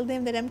always tell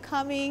them that I'm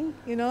coming,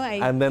 you know.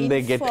 And then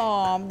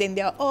then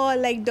they're all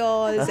like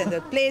dolls, and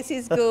the place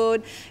is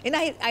good. And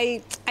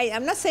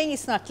I'm not saying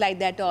it's not like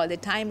that all the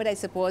time, but I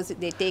suppose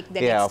they take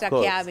that extra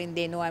care when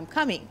they know I'm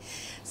coming.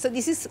 So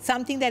this is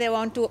something that I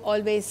want to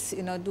always,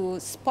 you know, do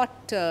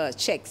spot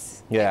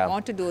checks. Yeah. I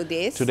want to do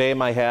this. Today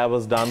my hair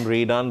was done,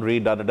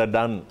 redone,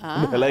 done.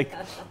 They're like,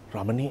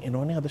 Ramani,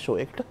 inhone had show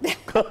ekta.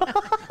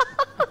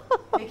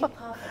 Make it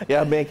perfect.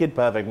 Yeah, make it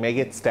perfect. Make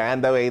it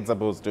stand the way it's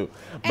supposed to.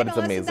 But And it's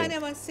also, amazing. then I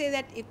want to say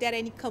that if there are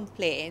any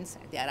complaints,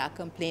 there are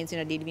complaints, you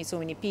know, dealing with so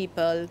many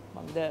people.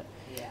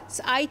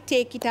 So I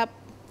take it up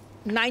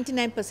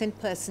 99%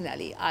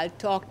 personally. I'll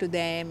talk to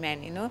them,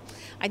 and, you know,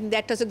 I think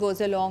that also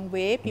goes a long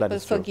way. People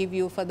forgive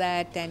you for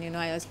that, and, you know,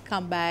 I just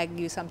come back, give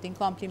you something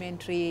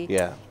complimentary.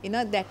 Yeah. You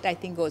know, that I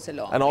think goes a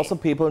long way. And also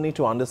people need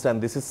to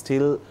understand this is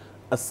still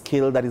a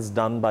skill that is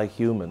done by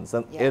humans,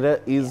 and error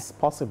is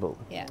possible.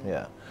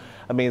 Yeah.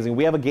 Amazing.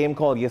 We have a game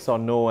called Yes or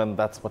No, and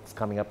that's what's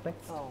coming up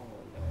next.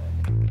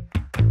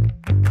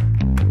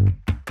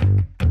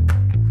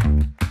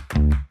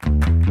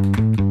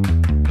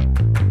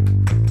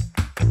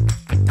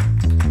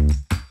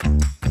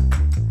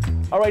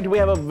 All right, we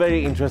have a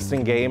very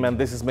interesting game, and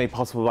this is made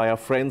possible by our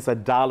friends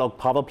at Dialog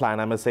Power Plan.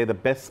 I must say, the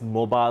best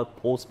mobile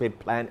postpaid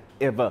plan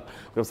ever.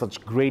 We have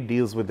such great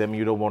deals with them.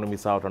 You don't want to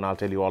miss out, and I'll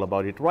tell you all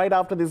about it right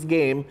after this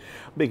game,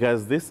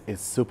 because this is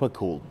super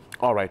cool.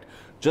 All right,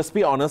 just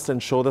be honest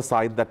and show the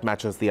side that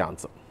matches the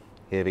answer.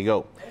 Here we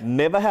go.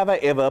 Never have I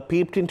ever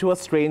peeped into a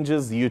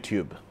stranger's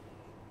YouTube.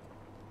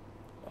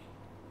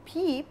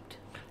 Peeped?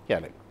 Yeah,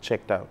 like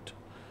checked out.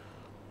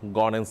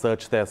 Gone and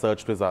searched their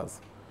search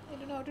results. I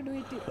don't know how to do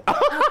it too.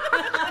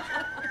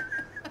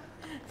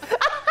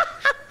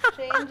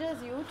 Strangers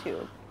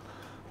YouTube.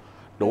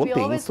 Don't we think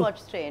always so.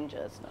 watch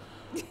strangers.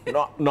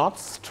 No? Not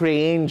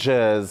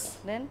strangers.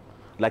 Then?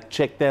 Like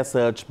check their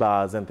search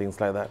bars and things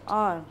like that.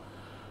 Oh.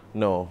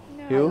 No.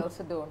 I You?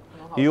 also don't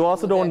know how You to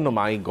also do don't that. know,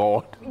 my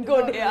God.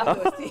 Good, yeah.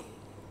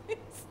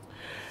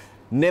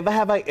 Never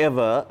have I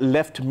ever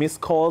left missed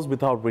calls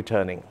without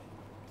returning.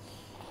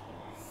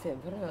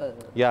 Several.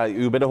 Yeah,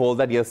 you better hold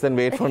that yes and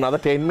wait for another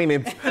 10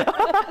 minutes.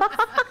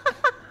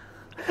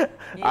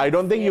 I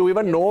don't think you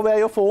even know where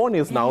your phone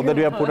is now that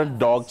you have put a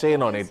dog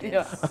chain on it.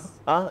 Yes.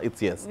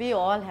 It's yes. We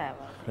all have.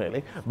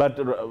 Really? But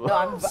No,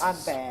 I'm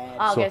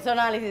bad. Okay,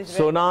 Sonali is very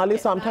Sonali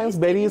sometimes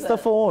buries the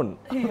phone.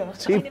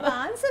 She never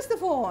answers the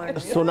phone.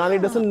 Sonali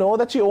doesn't know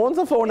that she owns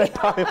a phone at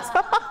times.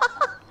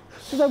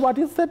 She's like, what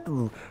is that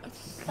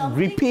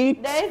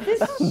repeat There is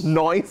this,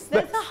 noise?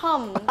 there's a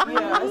hum.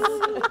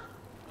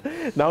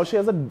 Yes. Now she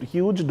has a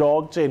huge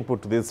dog chain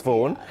put to this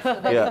phone.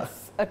 Yeah.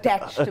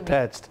 Attached to me.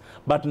 Attached,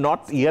 but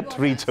not yet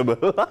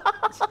reachable.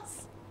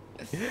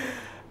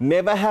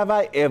 Never have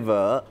I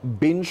ever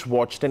binge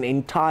watched an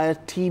entire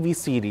TV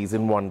series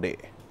in one day.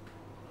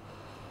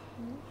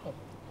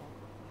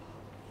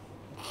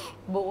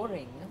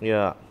 Boring.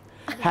 Yeah.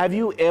 Have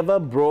you ever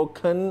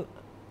broken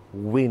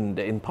wind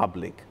in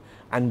public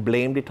and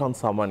blamed it on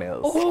someone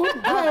else?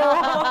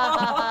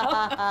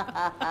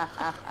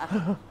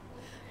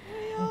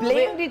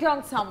 Blamed it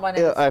on someone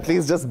else. At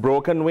least just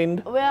broken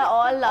wind. We're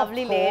all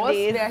lovely course,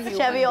 ladies. they're human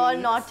Shall we all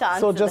beings. not answer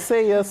So just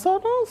say yes or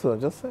no, sir.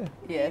 Just say.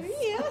 Yes.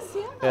 Yes,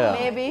 yeah. Yeah.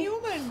 Maybe.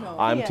 Human, no.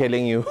 I'm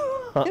telling you,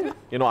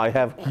 you know, I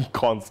have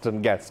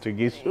constant gastric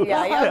issues.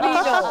 Yeah, we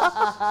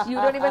know. You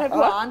don't even have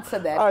to answer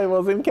that. I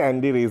was in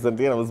Kandy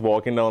recently and I was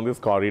walking down this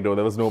corridor.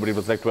 There was nobody. It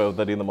was like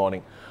 12:30 in the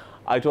morning.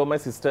 I told my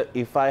sister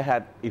if I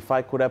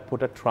could have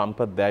put a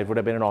trumpet there, it would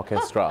have been an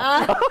orchestra.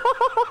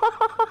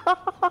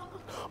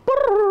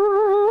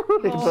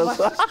 It was,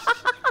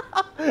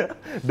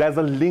 there's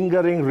a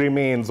lingering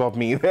remains of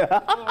me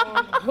there.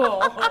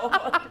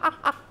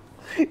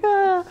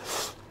 Yeah.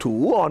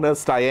 Too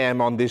honest I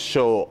am on this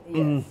show.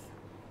 Yes.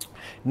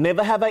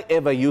 Never have I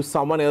ever used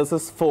someone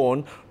else's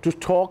phone to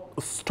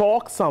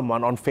stalk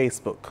someone on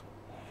Facebook.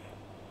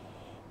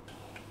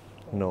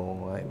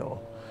 No, I know.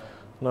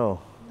 No.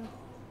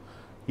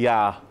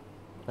 Yeah,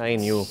 I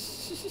knew.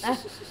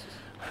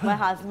 My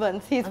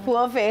husband's, his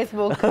poor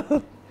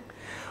Facebook.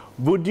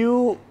 Would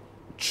you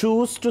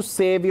choose to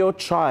save your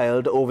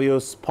child over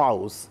your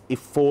spouse if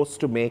forced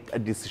to make a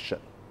decision?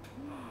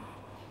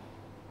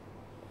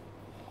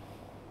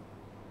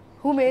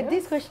 Who made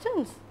these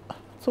questions?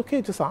 It's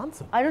okay, just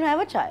answer. I don't have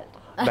a child.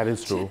 That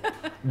is true.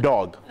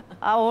 Dog.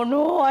 Oh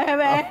no, I have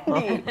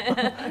Andy.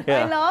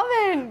 Yeah. I love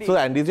Andy. So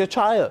Andy's your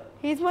child.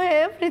 He's my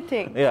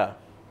everything. Yeah.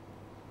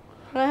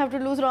 Do I have to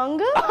lose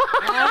Ranga?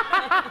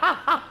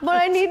 But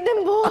I need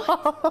them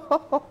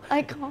both.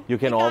 I can't. You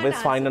can always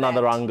find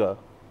another Ranga.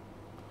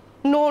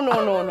 No,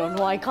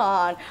 I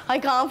can't. I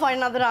can't find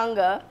another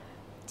Ranga.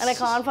 And I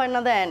can't find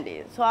another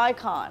Andy. So I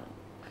can't.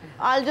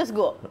 I'll just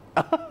go.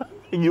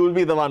 You'll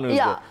be the one who's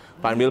Yeah. good.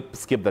 Fine, we'll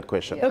skip that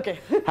question. Okay.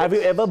 Have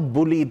you ever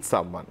bullied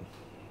someone?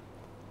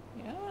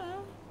 Yeah.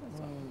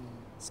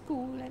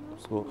 School and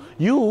So,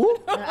 you?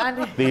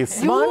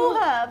 This You one?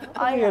 have.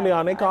 I Really,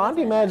 have. I can't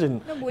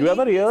imagine. No, You have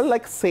a bullying real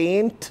like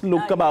saint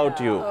look about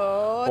you.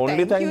 Oh,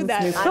 Only thank you,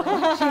 thanks, Dana.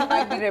 Miss. She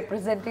might be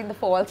representing the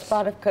false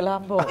part of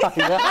Colombo.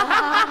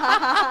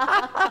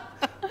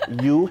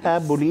 You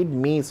have bullied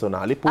me,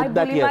 Sonali. Put I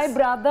that bully yes. my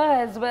brother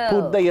as well.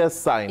 Put the yes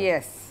sign.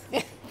 Yes.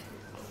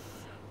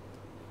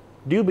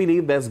 Do you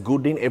believe there's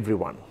good in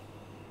everyone?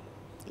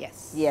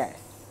 Yes. Yes.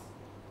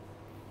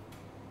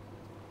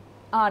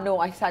 No,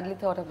 I suddenly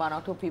thought of one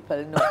or two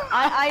people. No.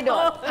 I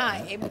don't.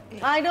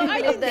 I don't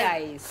believe that.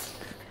 Guys.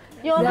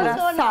 You're There not are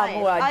so some nice.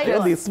 who are I Yeah,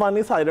 don't. this one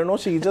is, I don't know,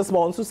 she just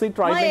wants to sit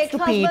right My next to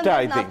ex-husband Peter,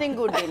 I has think. nothing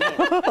good in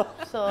him.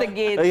 So, The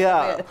gates.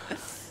 Yeah.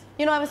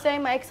 you know, I was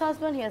saying my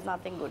ex-husband, he has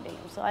nothing good in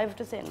him. So I have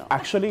to say no.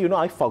 Actually, you know,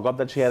 I forgot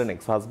that she had an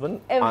ex-husband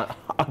Ev-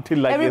 until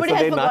like Everybody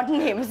has yesterday night.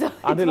 forgotten him. So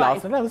Until it's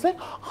last fine. night, I was like,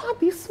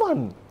 this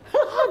one.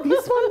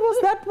 This one was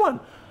that one.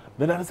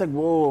 Then I was like,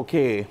 whoa,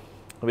 okay.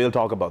 We'll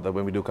talk about that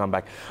when we do come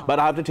back. But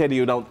I have to tell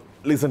you now,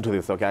 listen to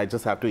this, okay? I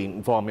just have to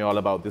inform you all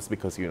about this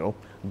because, you know,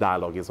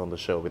 Dialogue is on the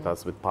show with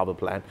us with Power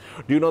Plan.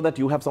 Do you know that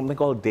you have something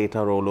called data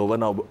rollover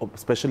now,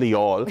 especially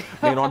y'all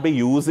may not be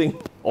using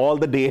all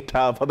the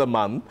data for the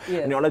month.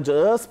 Yes. And y'all are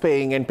just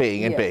paying and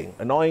paying and Yes. paying.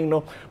 Annoying,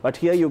 no? But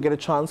here you get a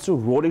chance to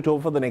roll it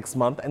over for the next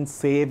month and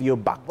save your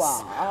bucks.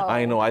 Wow.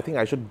 I know. I think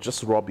I should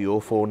just rob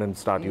your phone and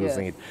start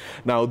using Yes.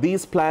 it. Now,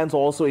 these plans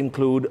also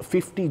include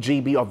 50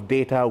 GB of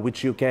data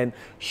which you can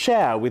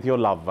share with your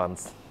loved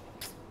ones.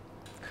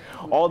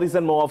 All this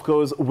and more, of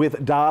course,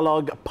 with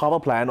Dialog Power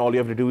Plan. All you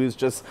have to do is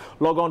just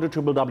log on to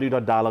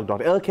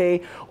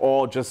www.dialog.lk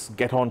or just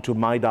get on to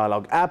My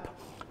Dialog app.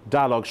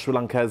 Dialog, Sri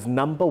Lanka's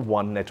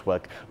 #1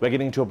 network. We're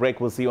getting to a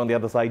break. We'll see you on the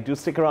other side. Do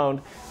stick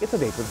around. It's a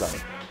date with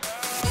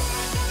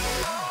Danu.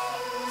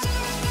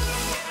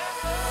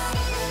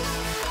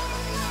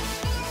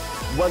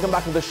 Welcome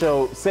back to the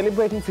show.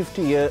 Celebrating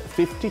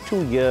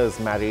 52 years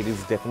married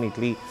is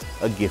definitely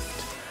a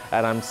gift.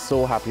 And I'm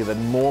so happy that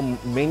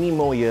many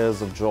more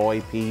years of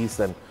joy, peace,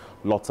 and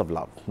lots of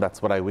love.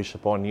 That's what I wish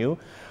upon you.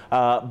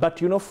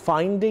 But, you know,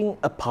 finding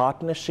a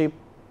partnership,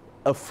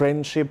 a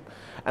friendship,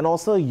 and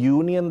also a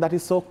union that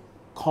is so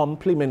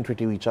complementary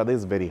to each other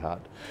is very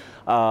hard.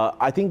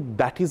 I think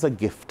that is a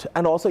gift.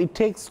 And also it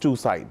takes two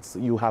sides.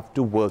 You have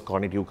to work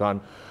on it. You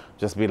can't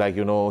just be like,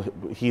 you know,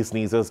 he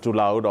sneezes too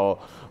loud, or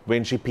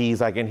when she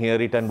pees, I can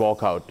hear it and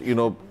walk out. You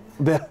know,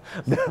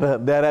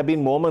 there have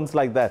been moments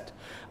like that.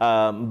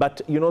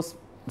 But, you know,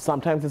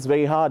 sometimes it's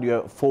very hard.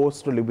 You're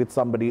forced to live with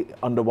somebody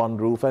under one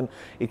roof, and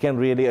it can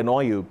really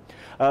annoy you.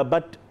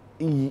 But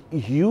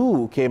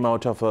you came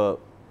out of a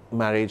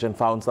marriage and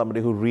found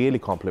somebody who really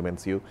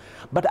compliments you.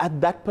 But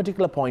at that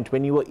particular point,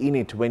 when you were in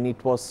it, when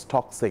it was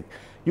toxic,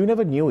 you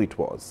never knew it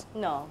was.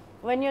 No.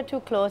 When you're too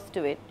close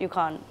to it, you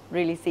can't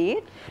really see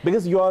it.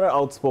 Because you are an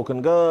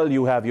outspoken girl,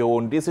 you have your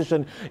own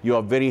decision, you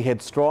are very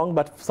headstrong,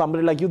 but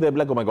somebody like you, they'll be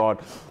like, oh my God,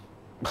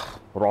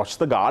 Rosh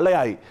the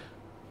guy.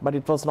 But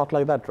it was not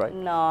like that, right?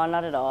 No,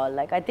 not at all.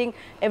 Like, I think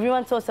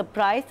everyone's so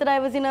surprised that I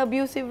was in an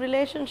abusive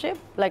relationship.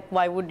 Like,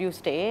 why would you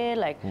stay?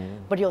 Like,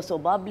 but you're so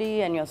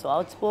bubbly and you're so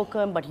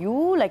outspoken. But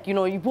you, like, you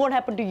know, it won't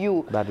happen to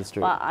you. That is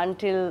true.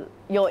 Until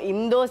you're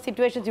in those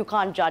situations, you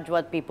can't judge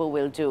what people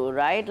will do,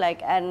 right?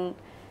 Like, and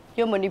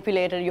you're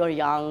manipulated, you're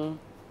young.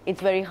 It's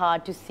very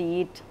hard to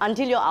see it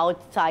until you're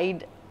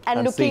outside and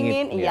looking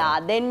seeing it, in. yeah.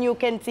 Then you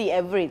can see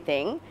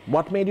everything.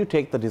 What made you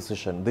take the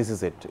decision? This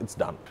is it, it's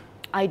done.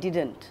 I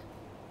didn't.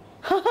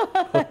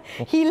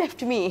 He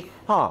left me.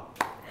 Huh.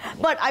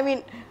 But I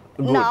mean,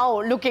 Good.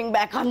 now looking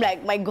back, I'm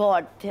like, my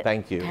God.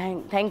 Thank you.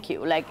 Thank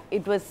you. Like,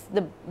 it was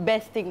the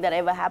best thing that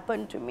ever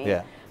happened to me.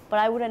 Yeah. But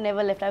I would have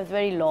never left. I was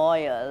very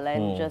loyal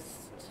and just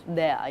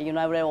there. You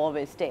know, I would have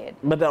always stayed.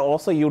 But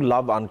also you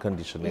love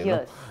unconditionally. You know?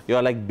 Yes.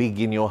 You're like big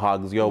in your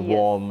hugs, you're Yes.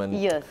 warm. And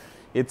Yes.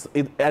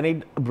 and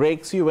it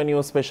breaks you when you're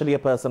especially a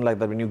person like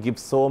that, when you give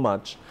so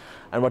much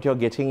and what you're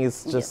getting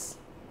is just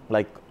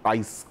like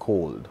ice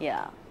cold.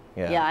 Yeah.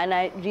 Yeah. Yeah, and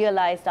I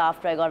realized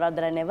after I got out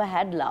that I never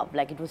had love.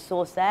 Like, it was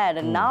so sad.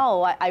 And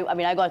now, I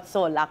mean, I got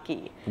so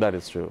lucky. That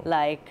is true.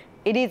 Like,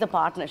 it is a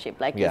partnership,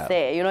 like Yeah. you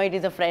say. You know, it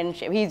is a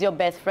friendship. He's your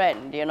best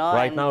friend, you know.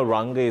 Right and now,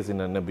 Ranga is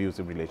in an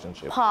abusive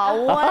relationship.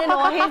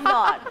 No, he's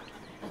not.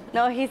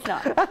 No, he's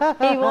not.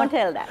 He won't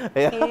tell that.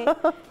 Yeah.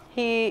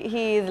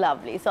 He is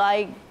lovely. So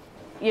I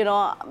you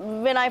know,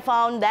 when I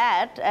found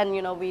that and,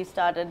 you know, we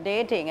started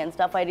dating and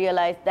stuff, I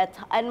realized that,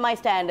 and my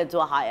standards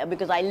were higher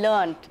because I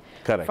learned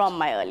from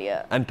my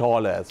earlier. And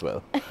taller as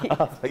well.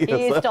 He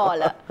is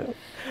taller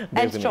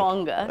and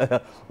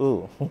stronger.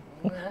 Ooh.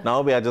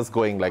 Now we are just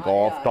going like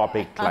off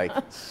topic. Like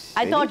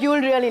I thought you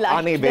would really like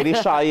Annie, very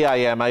shy I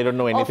am. I don't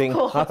know anything.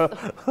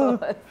 Of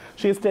course.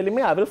 She's telling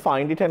me I will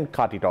find it and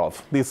cut it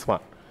off. This one.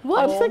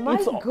 What? I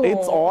was like,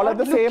 it's all at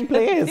the same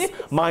place.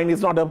 Mine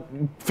is not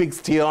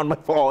fixed here on my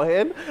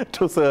forehead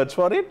to search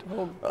for it.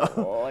 Oh,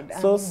 God.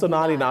 So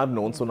Sonali, now I've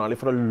known Sonali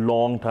for a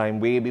long time.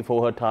 Way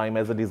before her time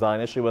as a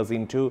designer, she was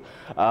into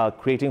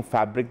creating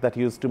fabric that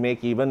used to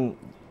make even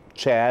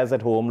chairs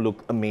at home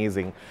look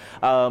amazing.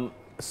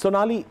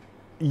 Sonali,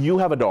 you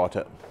have a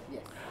daughter.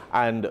 Yes.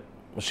 And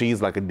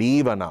she's like a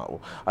diva now.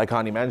 I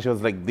can't imagine she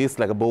was like this,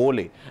 like a bole,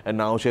 and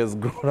now she has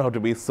grown out to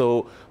be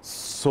so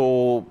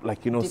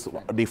like, you know,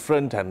 different. So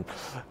different and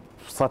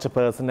such a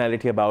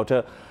personality about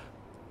her.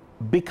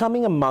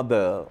 Becoming a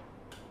mother,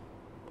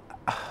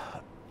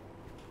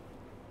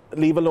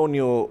 leave alone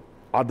your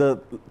other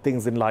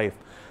things in life,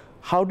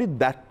 how did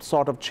that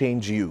sort of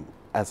change you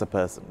as a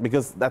person?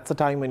 Because that's a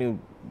time when you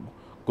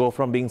go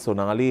from being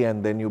Sonali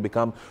and then you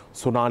become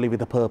Sonali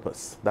with a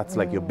purpose. That's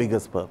like your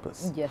biggest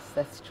purpose. Yes,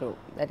 that's true.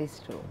 That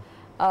is true.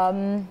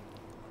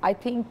 I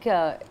think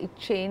it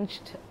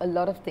changed a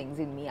lot of things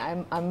in me.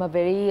 I'm a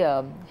very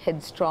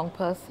headstrong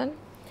person,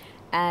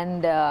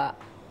 and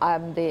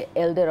I'm the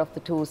elder of the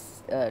two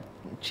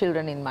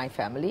children in my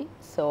family.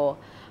 So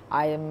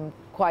I am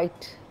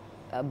quite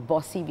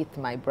bossy with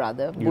my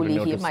brother, bully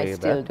him. I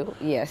still do.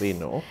 Yes, we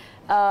know.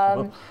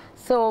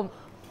 So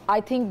I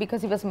think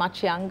because he was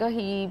much younger,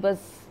 he was.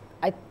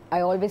 I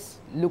always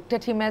looked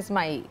at him as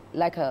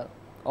like a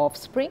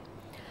offspring.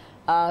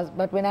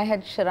 But when I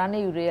had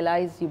Sharanya, you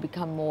realize you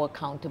become more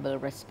accountable,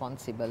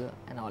 responsible,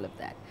 and all of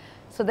that.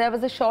 So there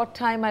was a short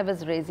time I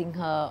was raising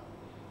her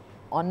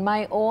on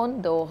my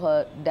own, though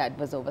her dad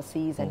was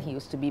overseas and he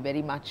used to be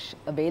very much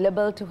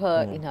available to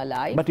her in her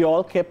life. But you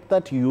all kept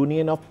that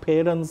union of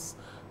parents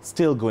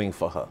still going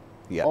for her.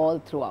 Yeah. All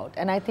throughout.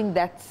 And I think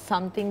that's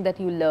something that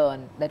you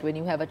learn, that when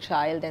you have a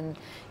child, and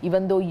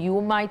even though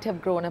you might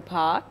have grown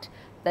apart,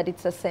 that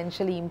it's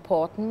essentially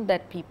important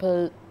that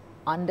people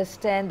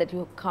understand that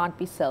you can't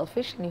be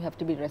selfish and you have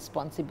to be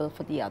responsible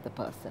for the other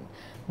person.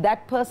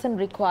 That person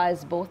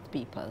requires both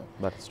people.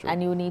 That's true.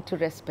 And you need to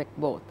respect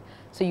both.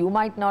 So you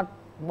might not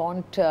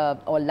want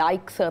or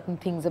like certain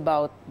things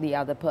about the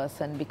other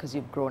person because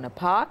you've grown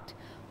apart,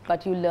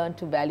 but you learn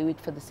to value it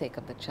for the sake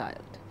of the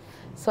child.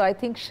 So I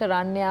think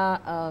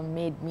Sharanya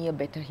made me a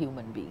better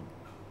human being.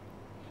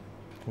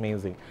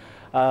 Amazing.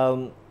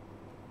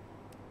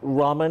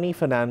 Ramani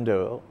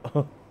Fernando,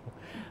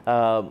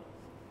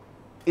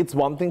 it's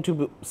one thing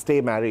to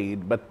stay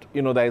married, but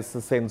you know, there's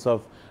a sense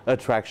of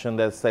attraction,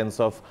 there's a sense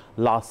of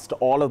lust,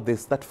 all of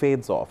this that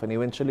fades off and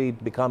eventually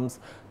it becomes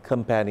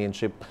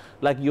companionship.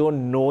 Like you're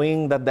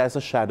knowing that there's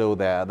a shadow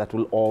there that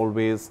will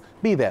always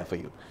be there for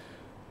you.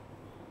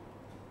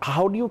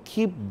 How do you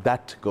keep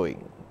that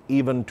going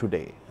even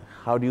today?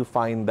 How do you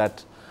find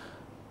that?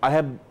 I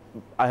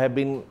have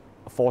been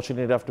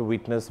fortunate enough to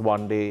witness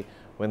one day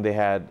when they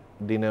had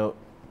dinner,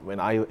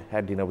 when I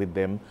had dinner with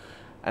them,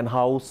 and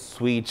how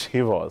sweet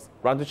she was.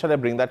 Ranjit, shall I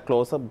bring that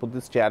closer? Put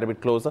this chair a bit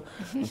closer.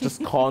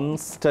 Just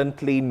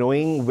constantly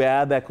knowing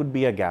where there could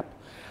be a gap.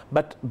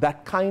 But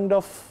that kind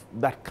of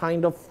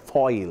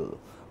foil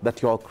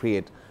that you all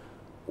create,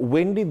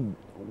 when do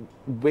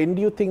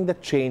you think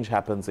that change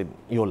happens in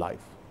your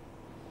life?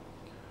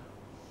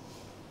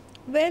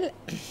 Well,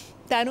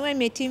 DANU, I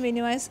met him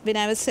when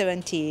I was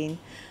 17.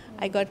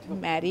 I got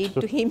married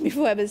to him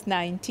before I was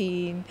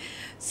 19.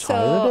 So,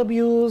 child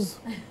abuse.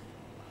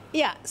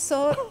 Yeah,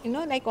 so, you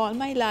know, like all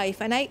my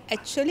life, and I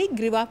actually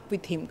grew up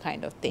with him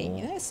kind of thing,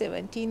 you know,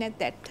 17 at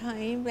that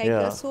time, like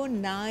you're so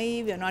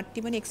naive, you're not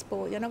even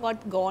exposed, you're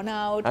not gone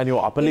out. And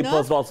your upper lip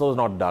was also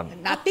not done.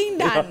 Nothing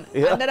done,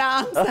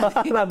 underarms,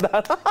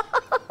 nothing.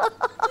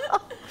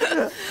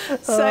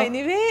 So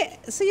anyway,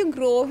 so you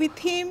grow with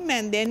him,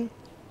 and then,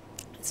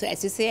 so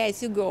as you say,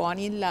 as you go on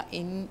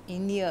in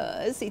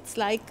years, it's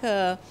like,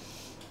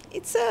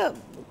 it's a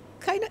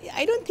kind of,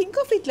 I don't think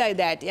of it like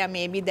that. Yeah,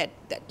 maybe that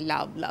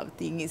love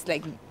thing is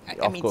like,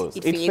 I mean,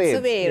 it fades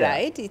away,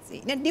 right? It's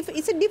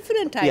a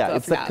different type of love. Yeah,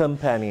 it's a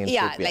companionship.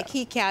 Yeah, like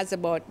he cares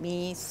about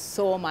me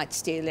so much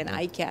still, and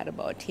I care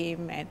about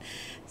him, and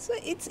so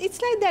it's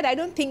like that. I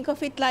don't think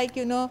of it like,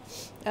 you know,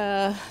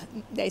 there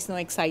is no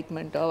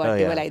excitement or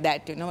whatever like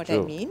that. You know what I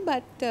mean?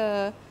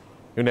 But.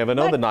 You never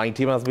know, the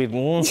 90 must be,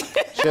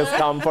 she has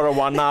come for a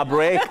 1 hour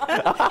break.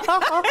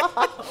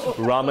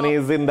 Ramani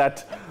is in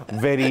that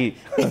very,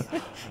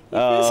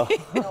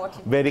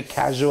 very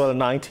casual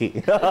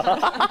 90. So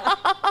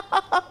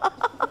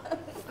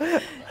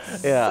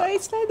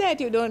it's like that,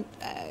 you don't,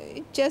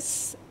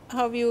 just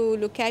how you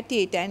look at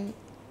it, and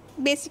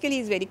basically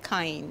he's very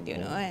kind, you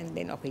know, and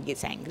then he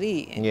gets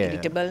angry and Yeah.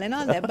 irritable and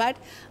all that. But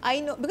I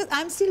know, because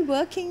I'm still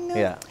working now.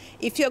 Yeah.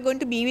 If you're going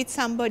to be with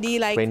somebody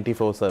like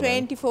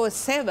 24/7.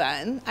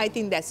 24/7, I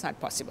think that's not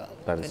possible.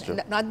 That is true.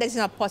 Not that it's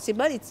not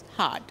possible, it's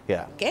hard.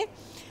 Yeah. Okay.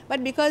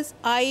 But because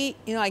I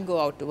go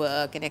out to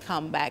work and I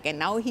come back, and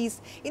now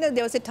he's,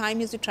 there was a time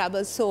he used to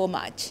travel so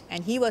much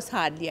and he was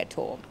hardly at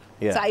home.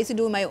 Yeah. So I used to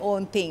do my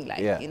own thing, like,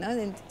 Yeah.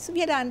 and so we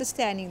had an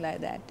understanding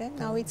like that. And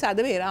now it's the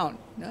other way around.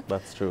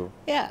 That's true.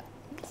 Yeah.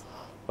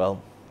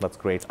 Well, that's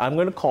great. I'm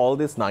going to call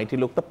this nighty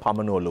look the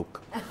Pamano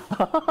look.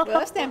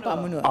 Worse than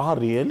Pamuno. Ah,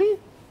 really?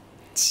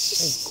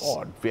 Oh,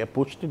 God, we have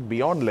pushed it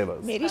beyond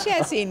levels. Merisha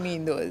has seen me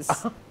in those.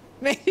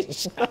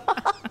 Merisha.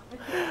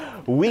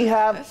 We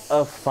have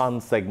a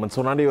fun segment.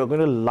 Sonali, you're going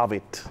to love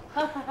it.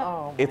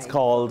 It's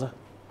called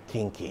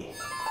Kinky.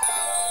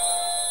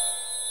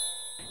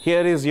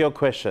 Here is your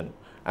question.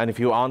 And if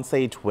you answer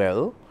it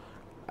well,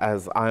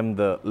 as I'm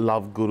the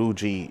love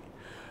Guruji,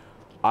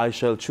 I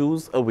shall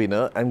choose a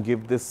winner and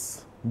give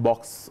this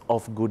box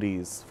of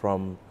goodies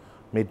from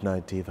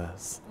Midnight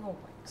Divas. Oh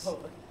my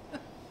God.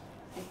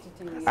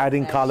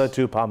 Adding color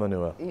to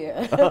Pamanua.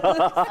 Yeah.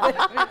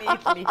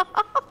 Definitely.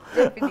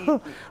 Definitely.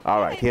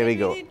 All right, here we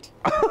go.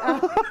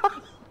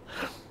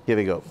 Here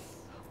we go.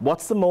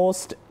 What's the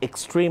most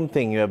extreme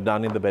thing you have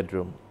done in the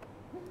bedroom?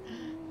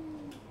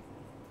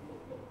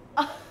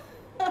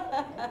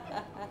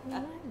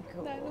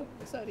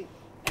 Sorry.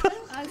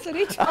 Answer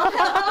it.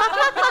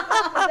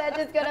 That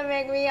is gonna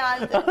make me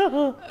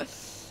answer.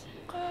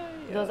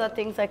 Those are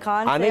things I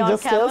can't And say on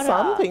just camera. tell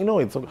something. No,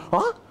 it's okay.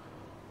 Huh?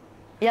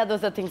 Yeah,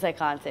 those are things I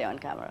can't say on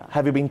camera.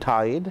 Have you been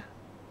tied?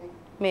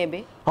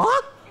 Maybe.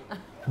 Huh?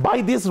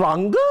 By this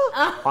Ranga?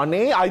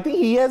 Ane, I think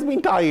he has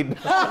been tied.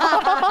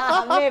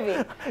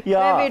 Maybe.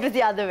 Yeah. Maybe it was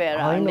the other way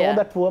around. I know yeah.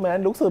 that poor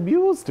man looks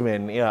abused,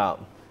 man. Yeah.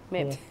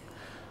 Maybe.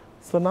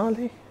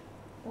 Sonali?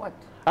 What?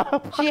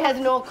 She has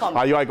no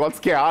comment. I got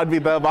scared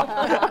with her.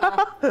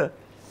 But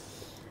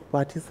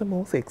what is the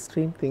most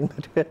extreme thing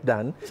that you have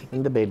done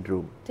in the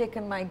bedroom?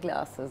 Taken my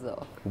glasses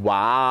off.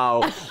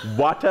 Wow,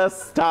 what a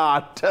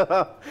start.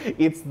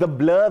 It's the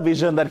blur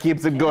vision that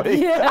keeps it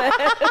going.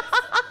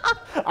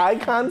 I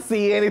can't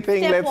see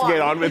anything. Step Let's get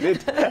one. on with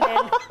it.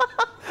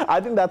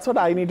 I think that's what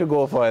I need to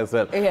go for as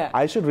well. Yeah.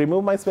 I should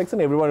remove my specs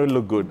and everyone will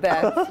look good.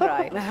 That's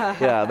right.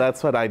 Yeah,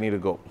 that's what I need to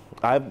go.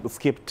 I've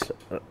skipped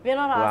We're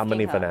not asking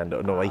Ramani her.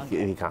 Fernando. No,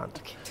 he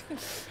can't.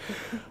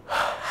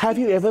 Have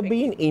you ever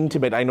been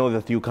intimate? I know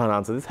that you can't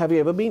answer this. Have you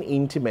ever been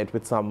intimate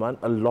with someone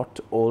a lot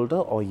older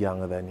or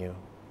younger than you?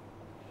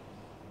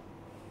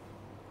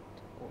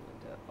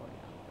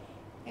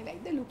 I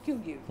like the look you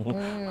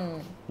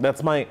give.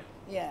 That's my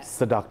Yeah.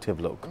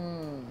 seductive look.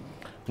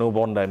 No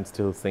wonder I'm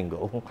still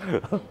single.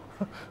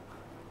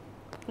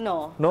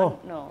 No. No?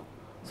 No.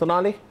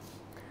 Sonali?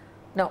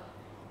 No.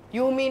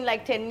 You mean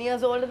like 10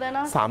 years older than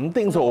us? Some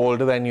things are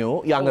older than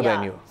you, younger than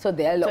Yeah. you. So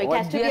they're So it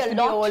has to be a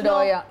lot, older.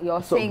 no?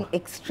 You're saying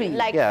extreme.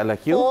 Like, Yeah,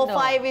 like you? 4, No.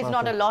 5 is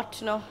not a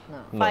lot, no?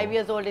 No. 5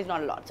 years old is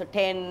not a lot. So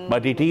 10.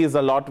 But it is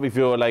a lot if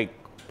you're like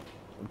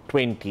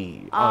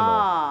 20.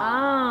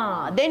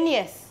 Then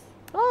yes.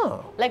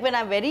 Oh, Like when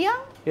I'm very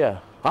young. yeah.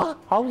 Huh?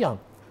 How young?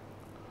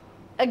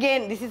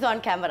 Again, this is on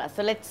camera.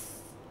 So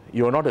let's.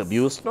 You're not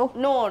abused, no?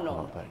 No, no.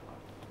 Oh, thank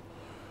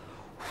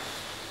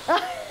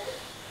God.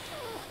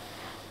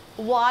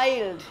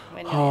 Wild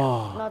when you're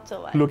young. Not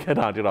so wild. Look at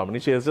Auntie Ramani.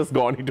 She has just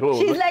gone into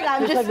She's like,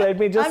 I'm just, let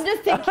me just. I'm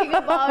just thinking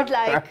about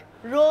like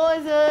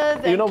roses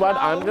and You know what?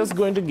 I'm clouds. just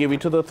going to give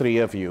it to the three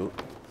of you.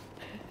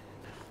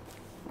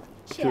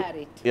 Share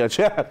it. Yeah,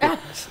 share.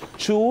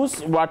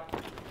 Choose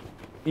what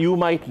you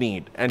might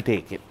need and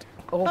take it.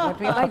 Oh, what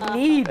we might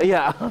need.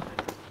 Yeah.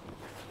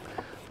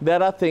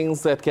 There are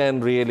things that can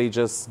really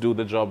just do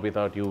the job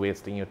without you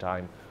wasting your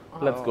time.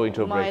 Let's go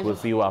into a break. my We'll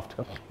see you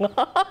after.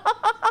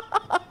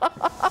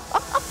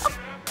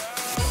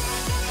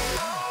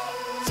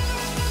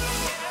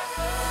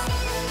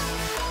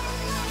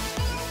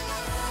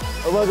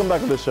 Welcome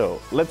back to the show.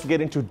 Let's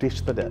get into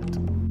Dish the Dirt.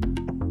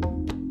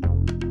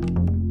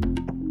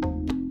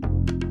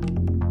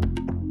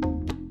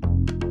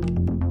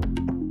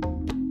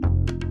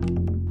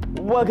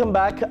 Welcome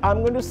back.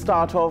 I'm going to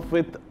start off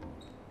with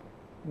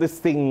this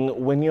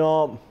thing when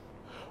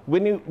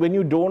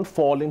you don't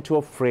fall into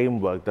a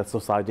framework that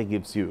society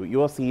gives you.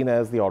 You are seen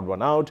as the odd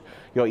one out.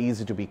 You're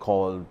easy to be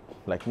called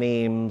like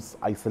names,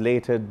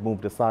 isolated,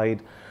 moved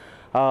aside.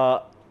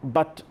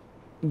 But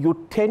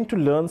you tend to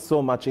learn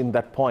so much in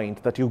that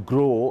point that you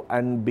grow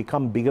and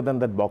become bigger than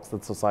that box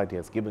that society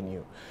has given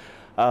you.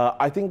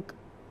 I think,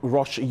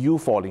 Rosh, you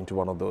fall into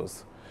one of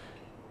those.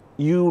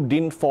 You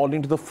didn't fall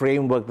into the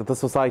framework that the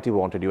society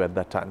wanted you at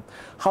that time.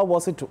 How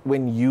was it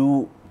when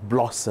you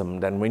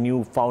blossomed and when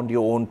you found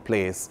your own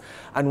place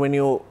and when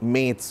your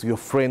mates, your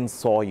friends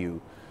saw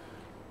you?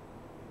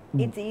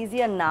 It's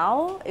easier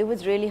now. It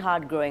was really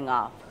hard growing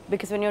up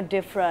because when you're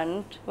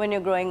different, when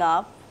you're growing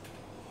up,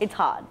 it's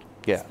hard.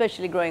 Yeah.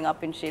 Especially growing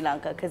up in Sri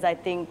Lanka, because I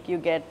think you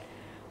get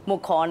more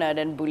cornered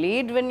and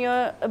bullied when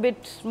you're a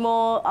bit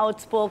more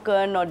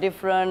outspoken or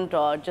different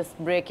or just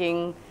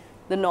breaking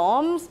the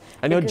norms.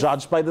 And you're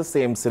judged by the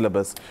same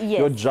syllabus. Yes.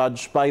 You're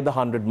judged by the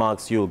 100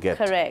 marks you'll get.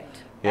 Correct.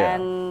 Yeah.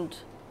 And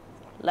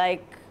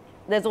like,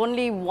 there's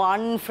only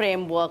one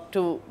framework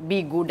to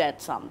be good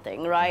at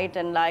something, right?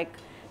 And like,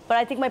 but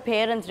I think my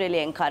parents really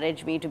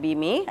encouraged me to be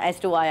me, as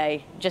to why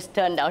I just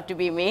turned out to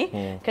be me.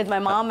 Because my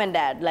mom and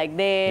dad, like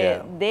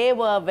they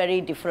were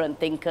very different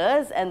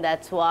thinkers, and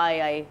that's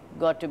why I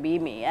got to be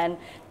me. And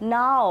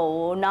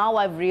now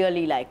I've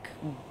really like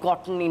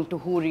gotten into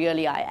who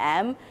really I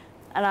am,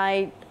 and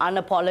I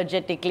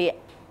unapologetically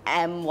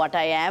am what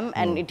I am,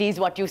 and it is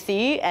what you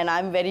see, and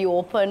I'm very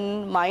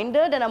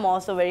open-minded, and I'm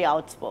also very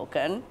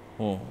outspoken.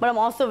 But I'm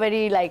also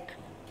very like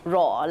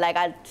raw, like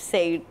I'd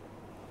say,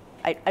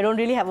 I don't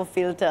really have a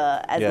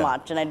filter as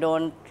much, and I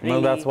don't really...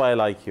 No, that's why I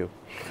like you.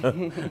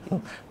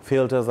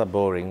 Filters are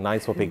boring,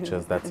 nice for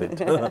pictures, that's it.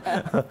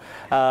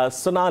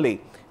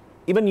 Sonali,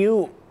 even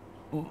you,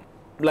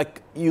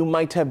 like you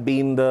might have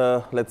been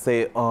the, let's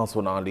say, oh,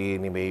 Sonali,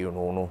 anyway, you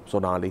know, no,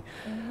 Sonali.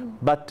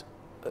 But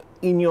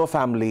in your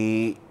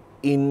family,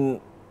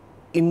 in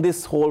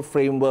this whole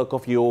framework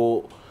of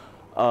your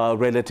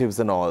relatives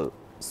and all,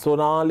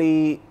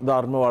 Sonali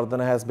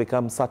Dharmawardena has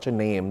become such a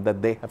name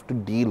that they have to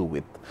deal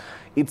with.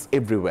 It's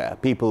everywhere.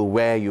 People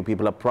wear you,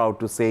 people are proud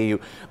to say you,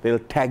 they'll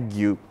tag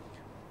you.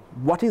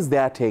 What is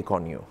their take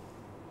on you?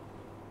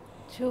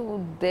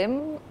 To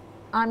them,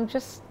 I'm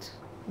just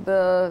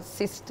the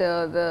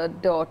sister, the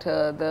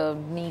daughter, the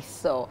niece,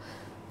 so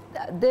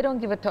they don't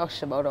give a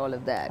tosh about all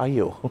of that. Are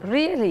you?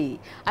 Really?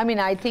 I mean,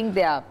 I think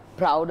they are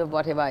proud of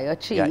whatever I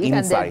achieve, Yeah,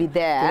 and they'll be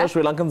there. You know,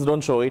 Sri Lankans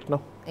don't show it,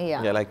 no?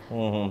 Yeah. They're like,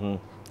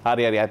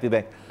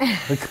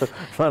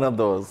 one of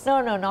those.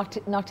 No,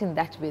 not in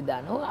that way,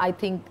 Danu. I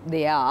think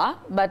they are,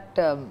 but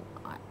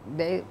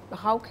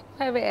how can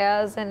you have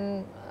airs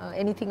and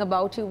anything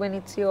about you when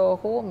it's your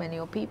home and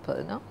your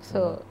people, no?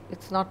 So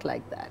it's not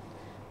like that.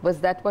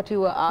 Was that what you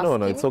were asking?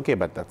 No, it's okay,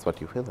 but that's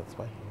what you feel, that's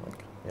fine.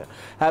 Okay. Yeah.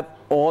 Have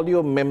all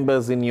your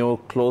members in your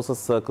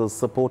closest circles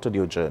supported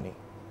your journey?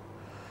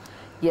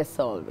 Yes,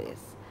 always.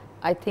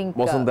 I think...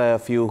 Wasn't there a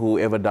few who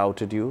ever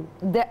doubted you?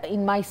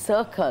 In my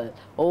circle,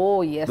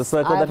 oh yes. The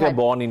circle that you're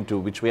born into,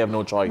 which we have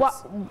no choice.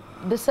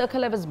 The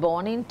circle I was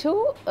born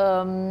into,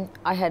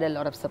 I had a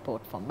lot of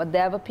support from. But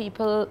there were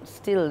people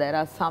still, there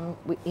are some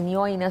in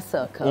your inner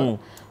circle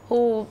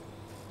who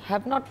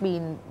have not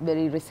been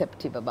very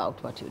receptive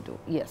about what you do.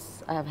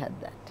 Yes, I have had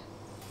that.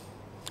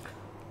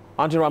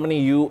 Auntie Ramani,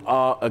 you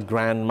are a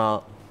grandma,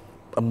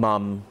 a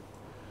mum.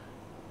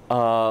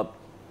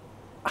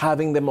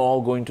 Having them all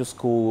going to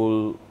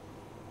school,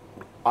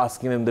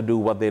 asking them to do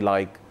what they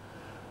like.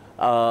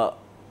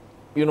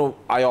 You know,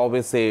 I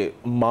always say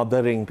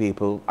mothering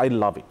people, I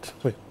love it.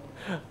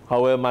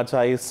 However much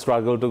I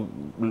struggle to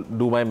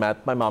do my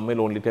math, my mom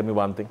will only tell me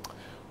one thing,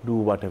 do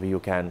whatever you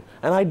can.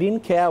 And I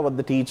didn't care what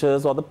the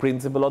teachers or the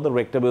principal or the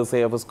rector will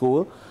say of a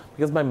school,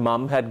 because my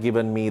mom had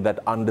given me that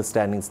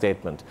understanding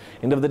statement.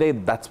 End of the day,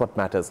 that's what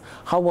matters.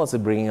 How was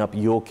it bringing up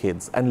your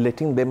kids and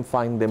letting them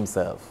find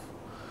themselves?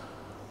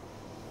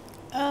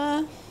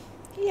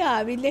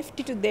 Yeah, we left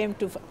it to them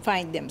to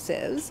find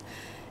themselves.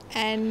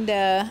 And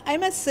I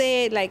must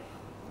say, like,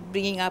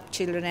 bringing up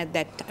children at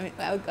that time,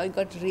 I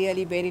got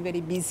really very,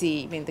 very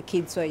busy when the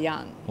kids were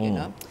young, you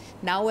know.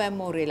 Now I'm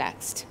more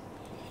relaxed.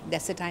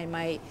 That's the time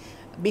my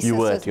business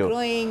was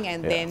growing,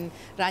 and then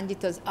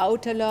Ranjit was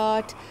out a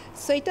lot.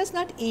 So it was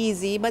not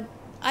easy, but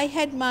I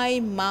had my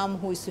mom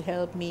who used to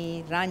help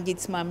me,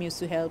 Ranjit's mom used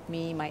to help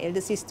me, my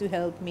elder sister to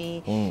help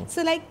me.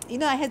 So like, you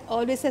know, I had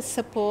always a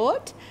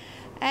support.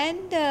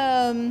 And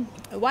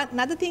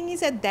another thing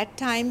is, at that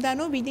time,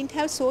 Danu, we didn't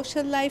have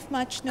social life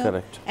much, no?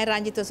 Correct. And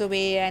Ranjit was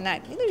away, and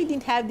we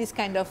didn't have this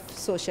kind of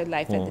social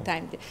life at the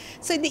time.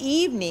 So in the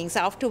evenings,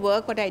 after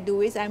work, what I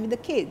do is I'm with the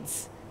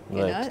kids, you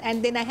know,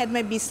 and then I had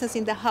my business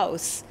in the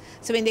house.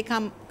 So when they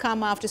come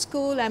after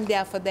school, I'm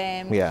there for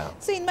them. Yeah.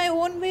 So in my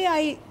own way,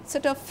 I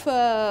sort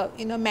of,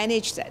 you know,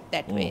 managed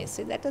that way.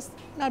 So that was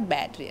not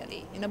bad,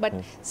 really, you know. But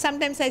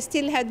sometimes I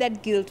still have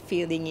that guilt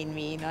feeling in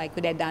me. You know, I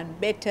could have done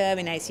better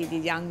when I see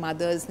these young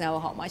mothers now,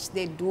 how much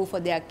they do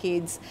for their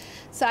kids.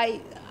 So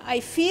I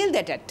feel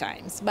that at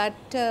times, but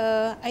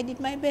I did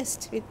my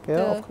best with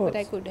what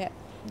I could have.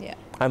 Yeah.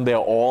 And they're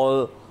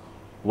all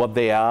what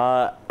they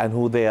are and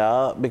who they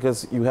are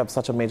because you have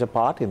such a major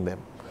part in them.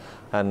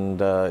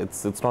 And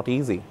it's not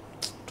easy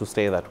to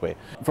stay that way.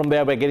 From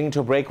there, we're getting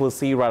to a break. We'll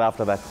see you right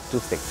after that. To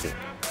stay tuned.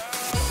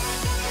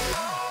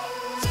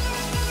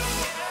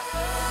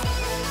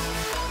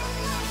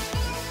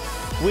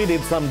 We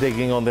did some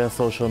digging on their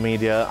social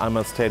media. I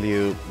must tell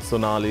you,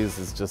 Sonali's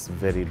is just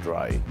very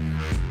dry.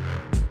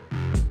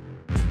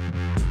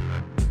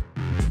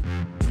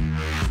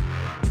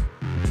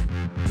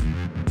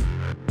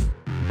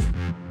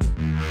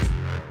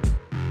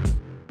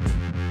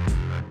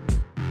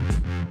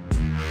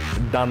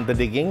 Done the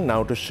digging,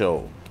 now to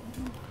show.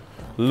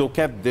 Look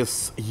at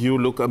this, you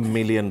look $1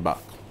 million.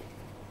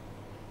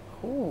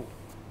 Oh,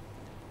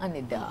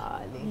 Annie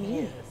darling,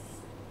 yes.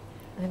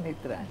 Annie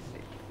darling.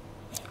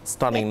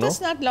 Stunning, no? It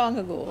was not long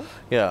ago.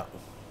 Yeah.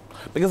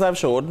 Because I've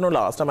showed, no,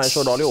 last time I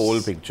showed all your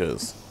old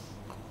pictures.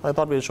 I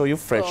thought we'll show you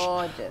fresh.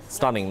 Gorgeous.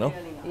 Stunning, no?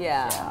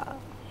 Yeah.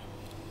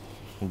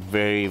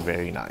 Very,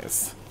 very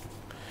nice.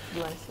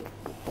 You want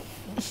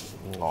to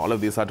see? All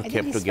of these are think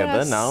kept this together.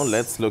 was- Now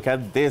let's look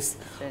at this.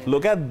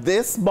 Look at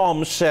this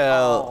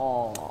bombshell.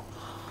 Oh.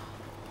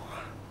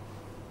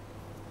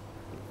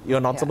 You're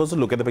not supposed to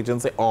look at the picture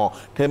and say, oh,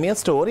 tell me a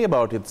story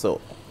about it.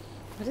 So,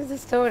 What is the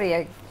story?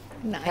 I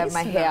Nice, have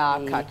my hair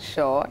Rani. cut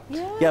short.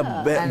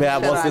 yeah, where And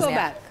was Sharanya. this?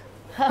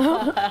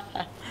 Go back.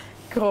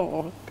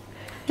 God.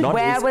 Not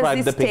Where was describe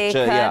this the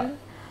picture, taken?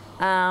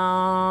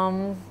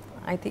 yeah.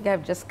 I think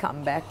I've just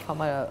come back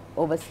from a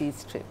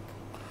overseas trip,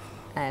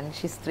 and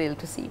she's thrilled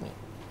to see me.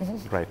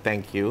 Right,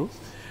 thank you.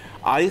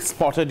 I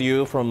spotted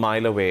you from a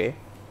mile away.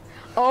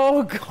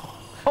 Oh God!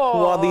 Who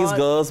are these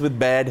girls with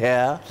bad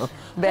hair?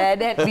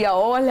 Bad, and we are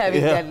all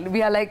having Yeah. that.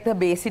 We are like the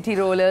Bay City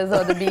Rollers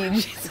or the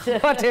Beach,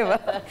 whatever.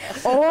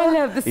 All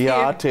have the same.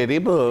 Yeah,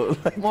 terrible.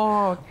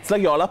 Oh. It's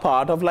like y'all are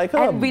part of like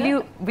a, And will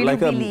you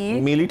like a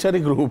believe? military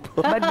group.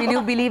 But will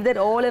you believe that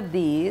all of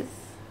these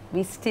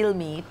we still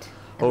meet?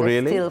 And Oh, we're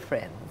really? Still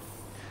friends.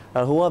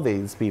 Who are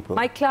these people?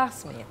 My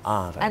classmates.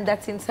 Ah, right. And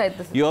that's inside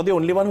the. You're the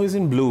only one who is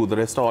in blue, the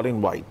rest are all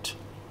in white.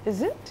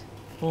 Is it?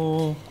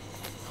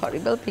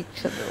 Horrible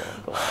picture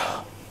though.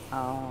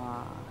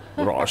 God.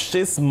 Rosh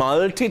is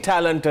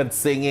multi-talented,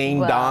 singing,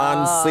 Wow.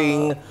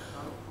 dancing.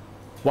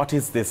 What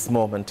is this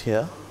moment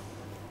here?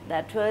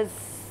 That was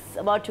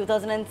about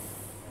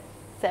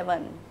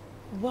 2007.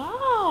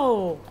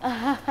 Wow!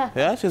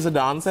 Yeah, she's a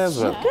dancer as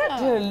well. Look at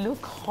her,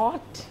 look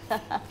hot.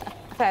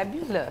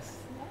 Fabulous.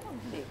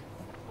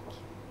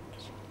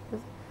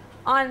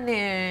 Oh,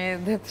 no,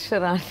 that's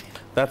Sharanya.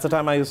 That's the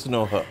time I used to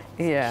know her.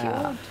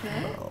 Yeah.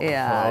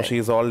 Yeah. Now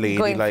she's all lady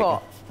Going like.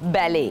 for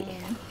ballet.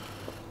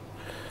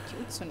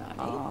 Cute Sonali.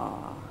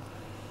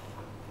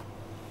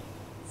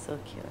 So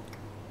cute.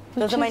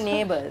 Those are my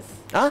neighbors.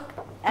 Huh?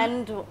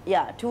 And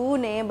yeah, two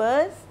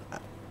neighbors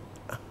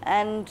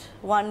and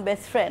one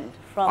best friend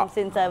from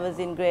since I was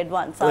in grade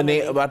 1.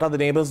 What are the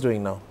neighbors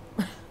doing now?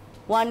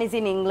 One is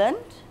in England,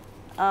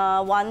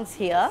 one's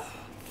here.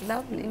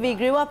 Lovely. We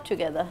grew up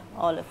together,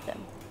 all of them.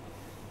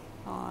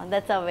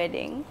 That's our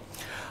wedding.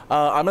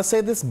 I must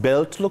say this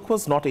belt look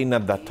was not in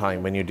at that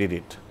time when you did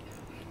it.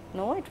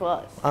 No, it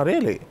was. Oh,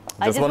 really?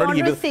 I just wanted wanted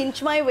give to you-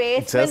 cinch my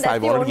waist, Just, and I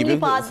that's the wanted to give only you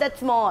part this. that's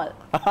small.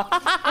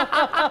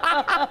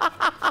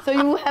 So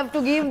you have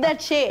to give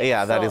that shape.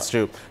 Yeah, that So is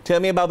true. Tell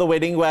me about the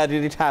wedding. Where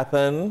did it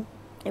happen?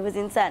 It was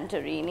in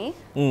Santorini.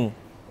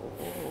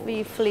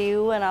 We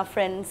flew and our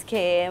friends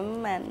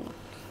came, and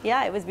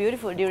yeah, it was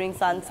beautiful during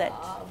sunset.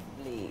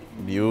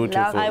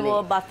 Beautiful. I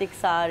wore batik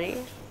sari.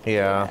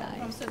 Yeah.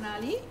 From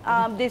Sonali.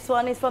 This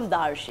one is from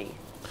Darshi.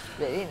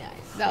 Very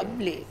nice.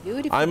 Lovely.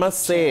 Beautiful. I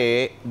must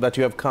say that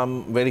you have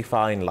come very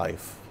far in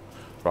life,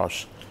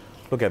 Rosh.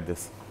 Look at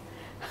this.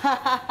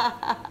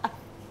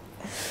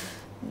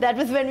 That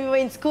was when we were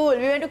in school.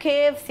 We went to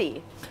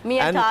KFC. Me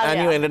and Tara.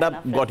 And you ended and our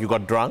up, friends. what, you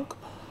got drunk?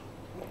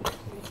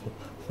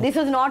 This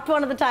was not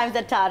one of the times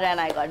that Tara and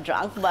I got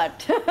drunk,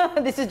 but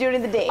this is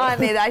during the day. Oh,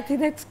 no, I think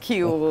that's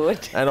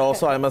cute. And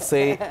also, I must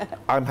say,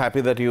 I'm happy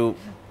that you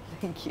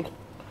Thank you.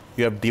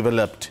 have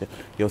developed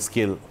your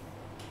skill.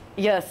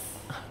 Yes,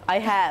 I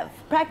have.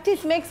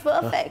 Practice makes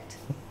perfect.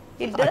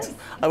 It does.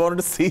 I wanted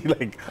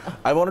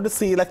to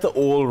see like the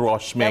old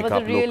Rosh That makeup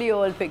was a really look.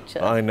 old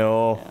picture. I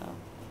know.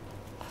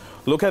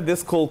 Look at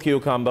this cool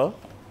cucumber.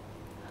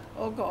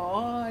 Oh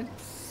God.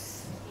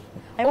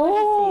 I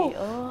want to see.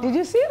 Oh, Did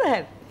you see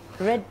that?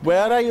 red.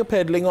 Where are you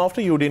pedaling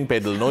after? You didn't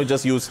pedal, no? You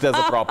just used it as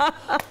a prop.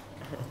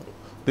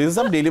 This is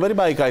some delivery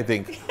bike, I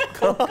think.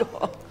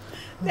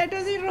 That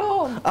was in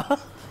Rome.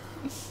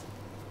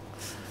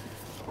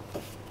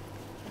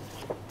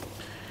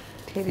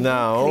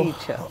 Now,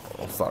 Creature.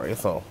 oh, sorry,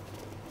 so.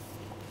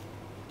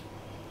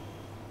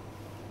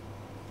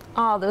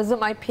 Oh, those are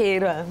my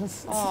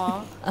parents.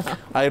 Aw.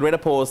 I read a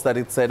post that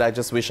it said, I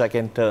just wish I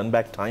can turn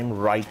back time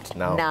right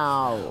now.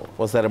 Now.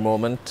 Was there a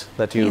moment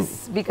that you...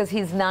 Because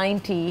he's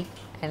 90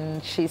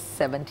 and she's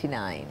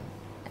 79.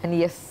 And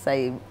yes,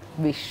 I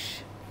wish,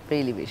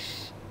 really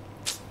wish.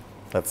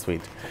 That's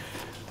sweet.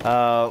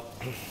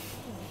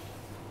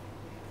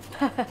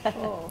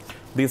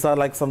 These are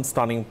like some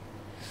stunning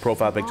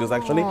profile pictures,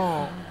 actually.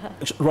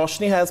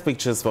 Roshni has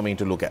pictures for me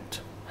to look at.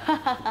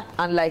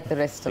 Unlike the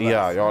rest of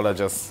Yeah, us. y'all are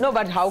just No,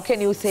 but how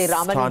can you say,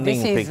 Ramani, Stunning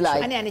this is picture.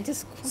 like... And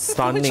just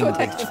stunning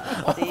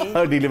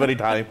picture. Delivery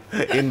time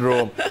in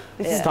Rome.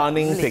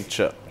 Stunning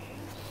picture.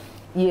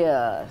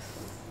 Yes.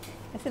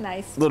 That's a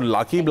nice. The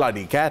lucky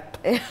bloody cat.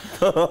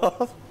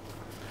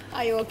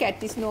 Your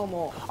cat is no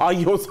more. Are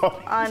you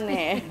sorry?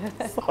 Ane.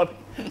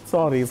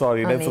 Sorry.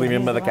 Let's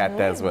remember the cat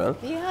as well.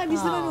 Yeah, this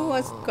is the one who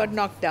was got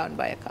knocked down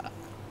by a car.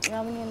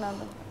 Ramani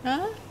another.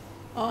 Huh?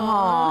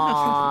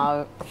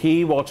 Aww.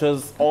 He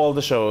watches all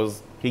the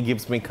shows. He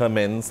gives me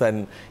comments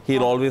and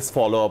he'll always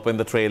follow up when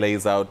the trailer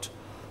is out.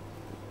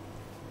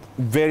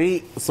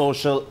 Very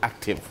social,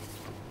 active.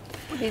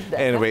 What is that?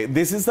 Anyway,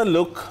 this is the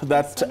look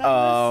that What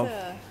are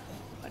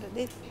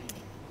they?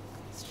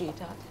 Street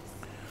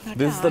art.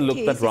 this is the look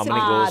that artists, it's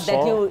Ramani goes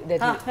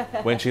that for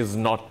you... when she's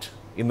not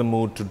in the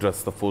mood to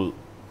dress the full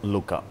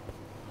look up?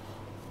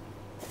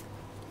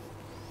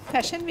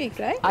 Fashion Week,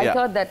 right? I Yeah.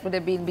 thought that would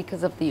have been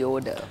because of the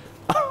odor.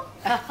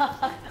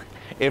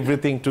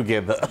 Everything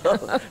together.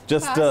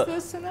 Just Fast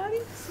food, Sonali?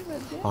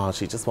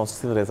 she just wants to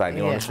see the rest. I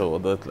didn't want to show her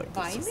that like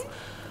Wine this. it?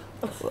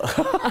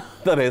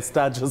 The rest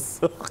are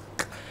just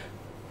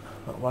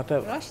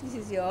whatever. Rosh, this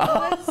is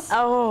yours.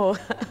 Oh.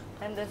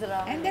 And there's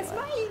a And that's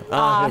mine.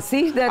 Yes.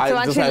 See, that's I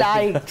one just she had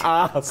to-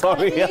 liked.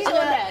 Sorry. Show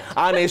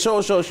that. Nee, show.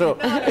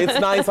 It's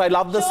nice. I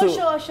love the suit.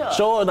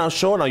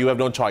 Show now. You have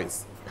no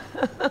choice.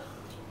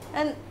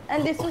 And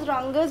this was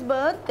Ranga's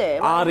birthday.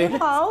 Really?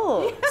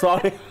 How?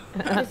 Sorry.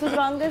 This was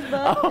Ranga's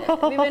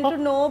birthday. We went to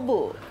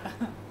Nobu.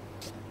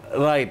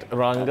 Right,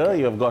 Ranga,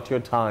 you have got your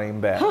time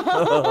there.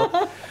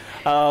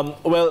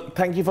 Well,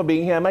 thank you for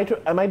being here.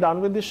 Am I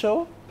done with the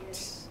show?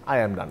 I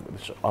am done with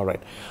the show. All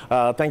right.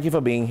 Thank you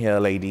for being here,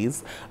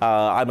 ladies.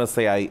 I must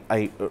say,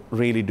 I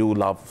really do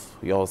love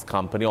your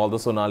company, although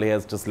Sonali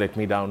has just let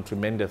me down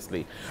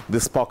tremendously.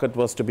 This pocket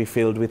was to be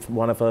filled with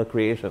one of her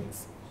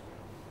creations.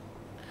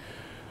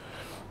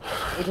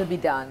 It'll be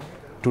done.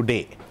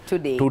 Today.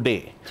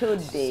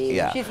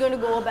 Yeah. She's going to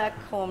go back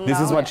home This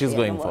now. is what she's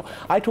going for.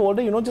 I told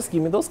her, just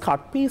give me those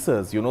cut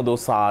pieces,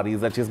 those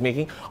saris that she's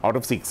making. Out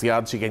of 6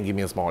 yards, she can give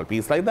me a small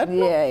piece like that.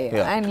 No?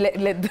 Yeah. And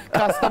let the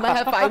customer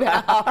have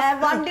 5.5. I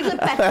have one little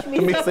patch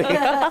missing. Missing.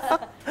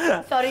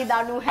 Sorry,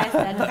 Danu has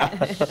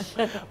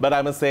that. But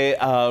I must say,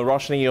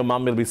 Roshni, your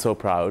mum will be so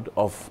proud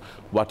of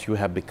what you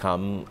have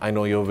become. I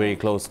know you're very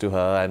close to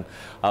her, and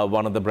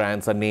one of the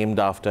brands are named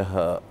after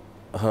her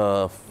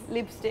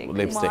Lipstick.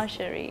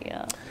 Marjorie,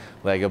 yeah.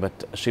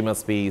 but she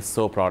must be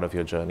so proud of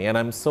your journey, and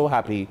I'm so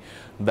happy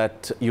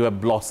that you have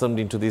blossomed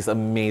into this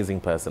amazing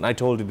person. I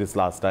told you this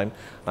last time,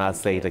 and I'll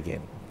say it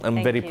again.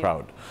 I'm very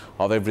proud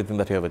of everything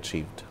that you have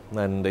achieved,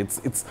 and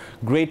it's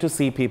great to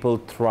see people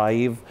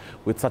thrive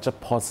with such a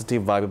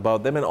positive vibe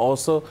about them, and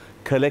also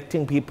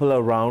collecting people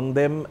around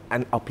them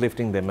and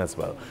uplifting them as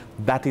well.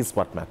 That is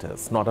what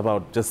matters, not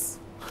about just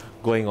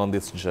going on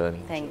this journey.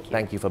 Thank you.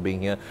 Thank you for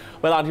being here.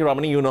 Well, Auntie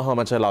Ramani, you know how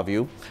much I love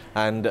you,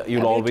 and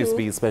you'll always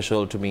be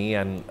special to me,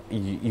 and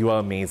you are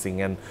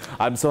amazing, and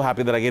I'm so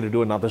happy that I get to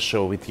do another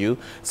show with you.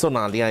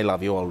 Sonali, I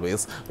love you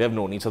always. We have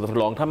known each other for a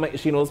long time.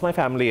 She knows my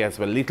family as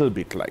well, little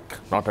bit, like,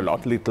 not a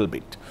lot, little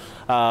bit.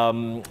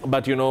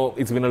 But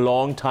it's been a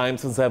long time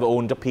since I've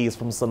owned a piece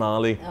from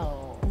Sonali.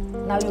 Oh.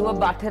 Now you are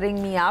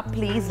buttering me up.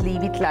 Please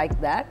leave it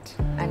like that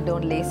and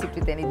don't lace it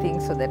with anything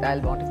so that I'll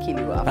want to kill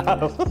you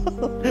after.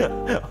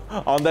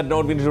 On that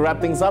note, we need to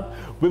wrap things up.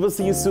 We will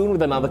see you soon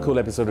with another cool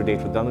episode of Date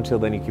with DANU. Until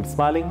then, you keep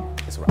smiling.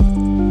 It's a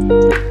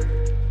wrap.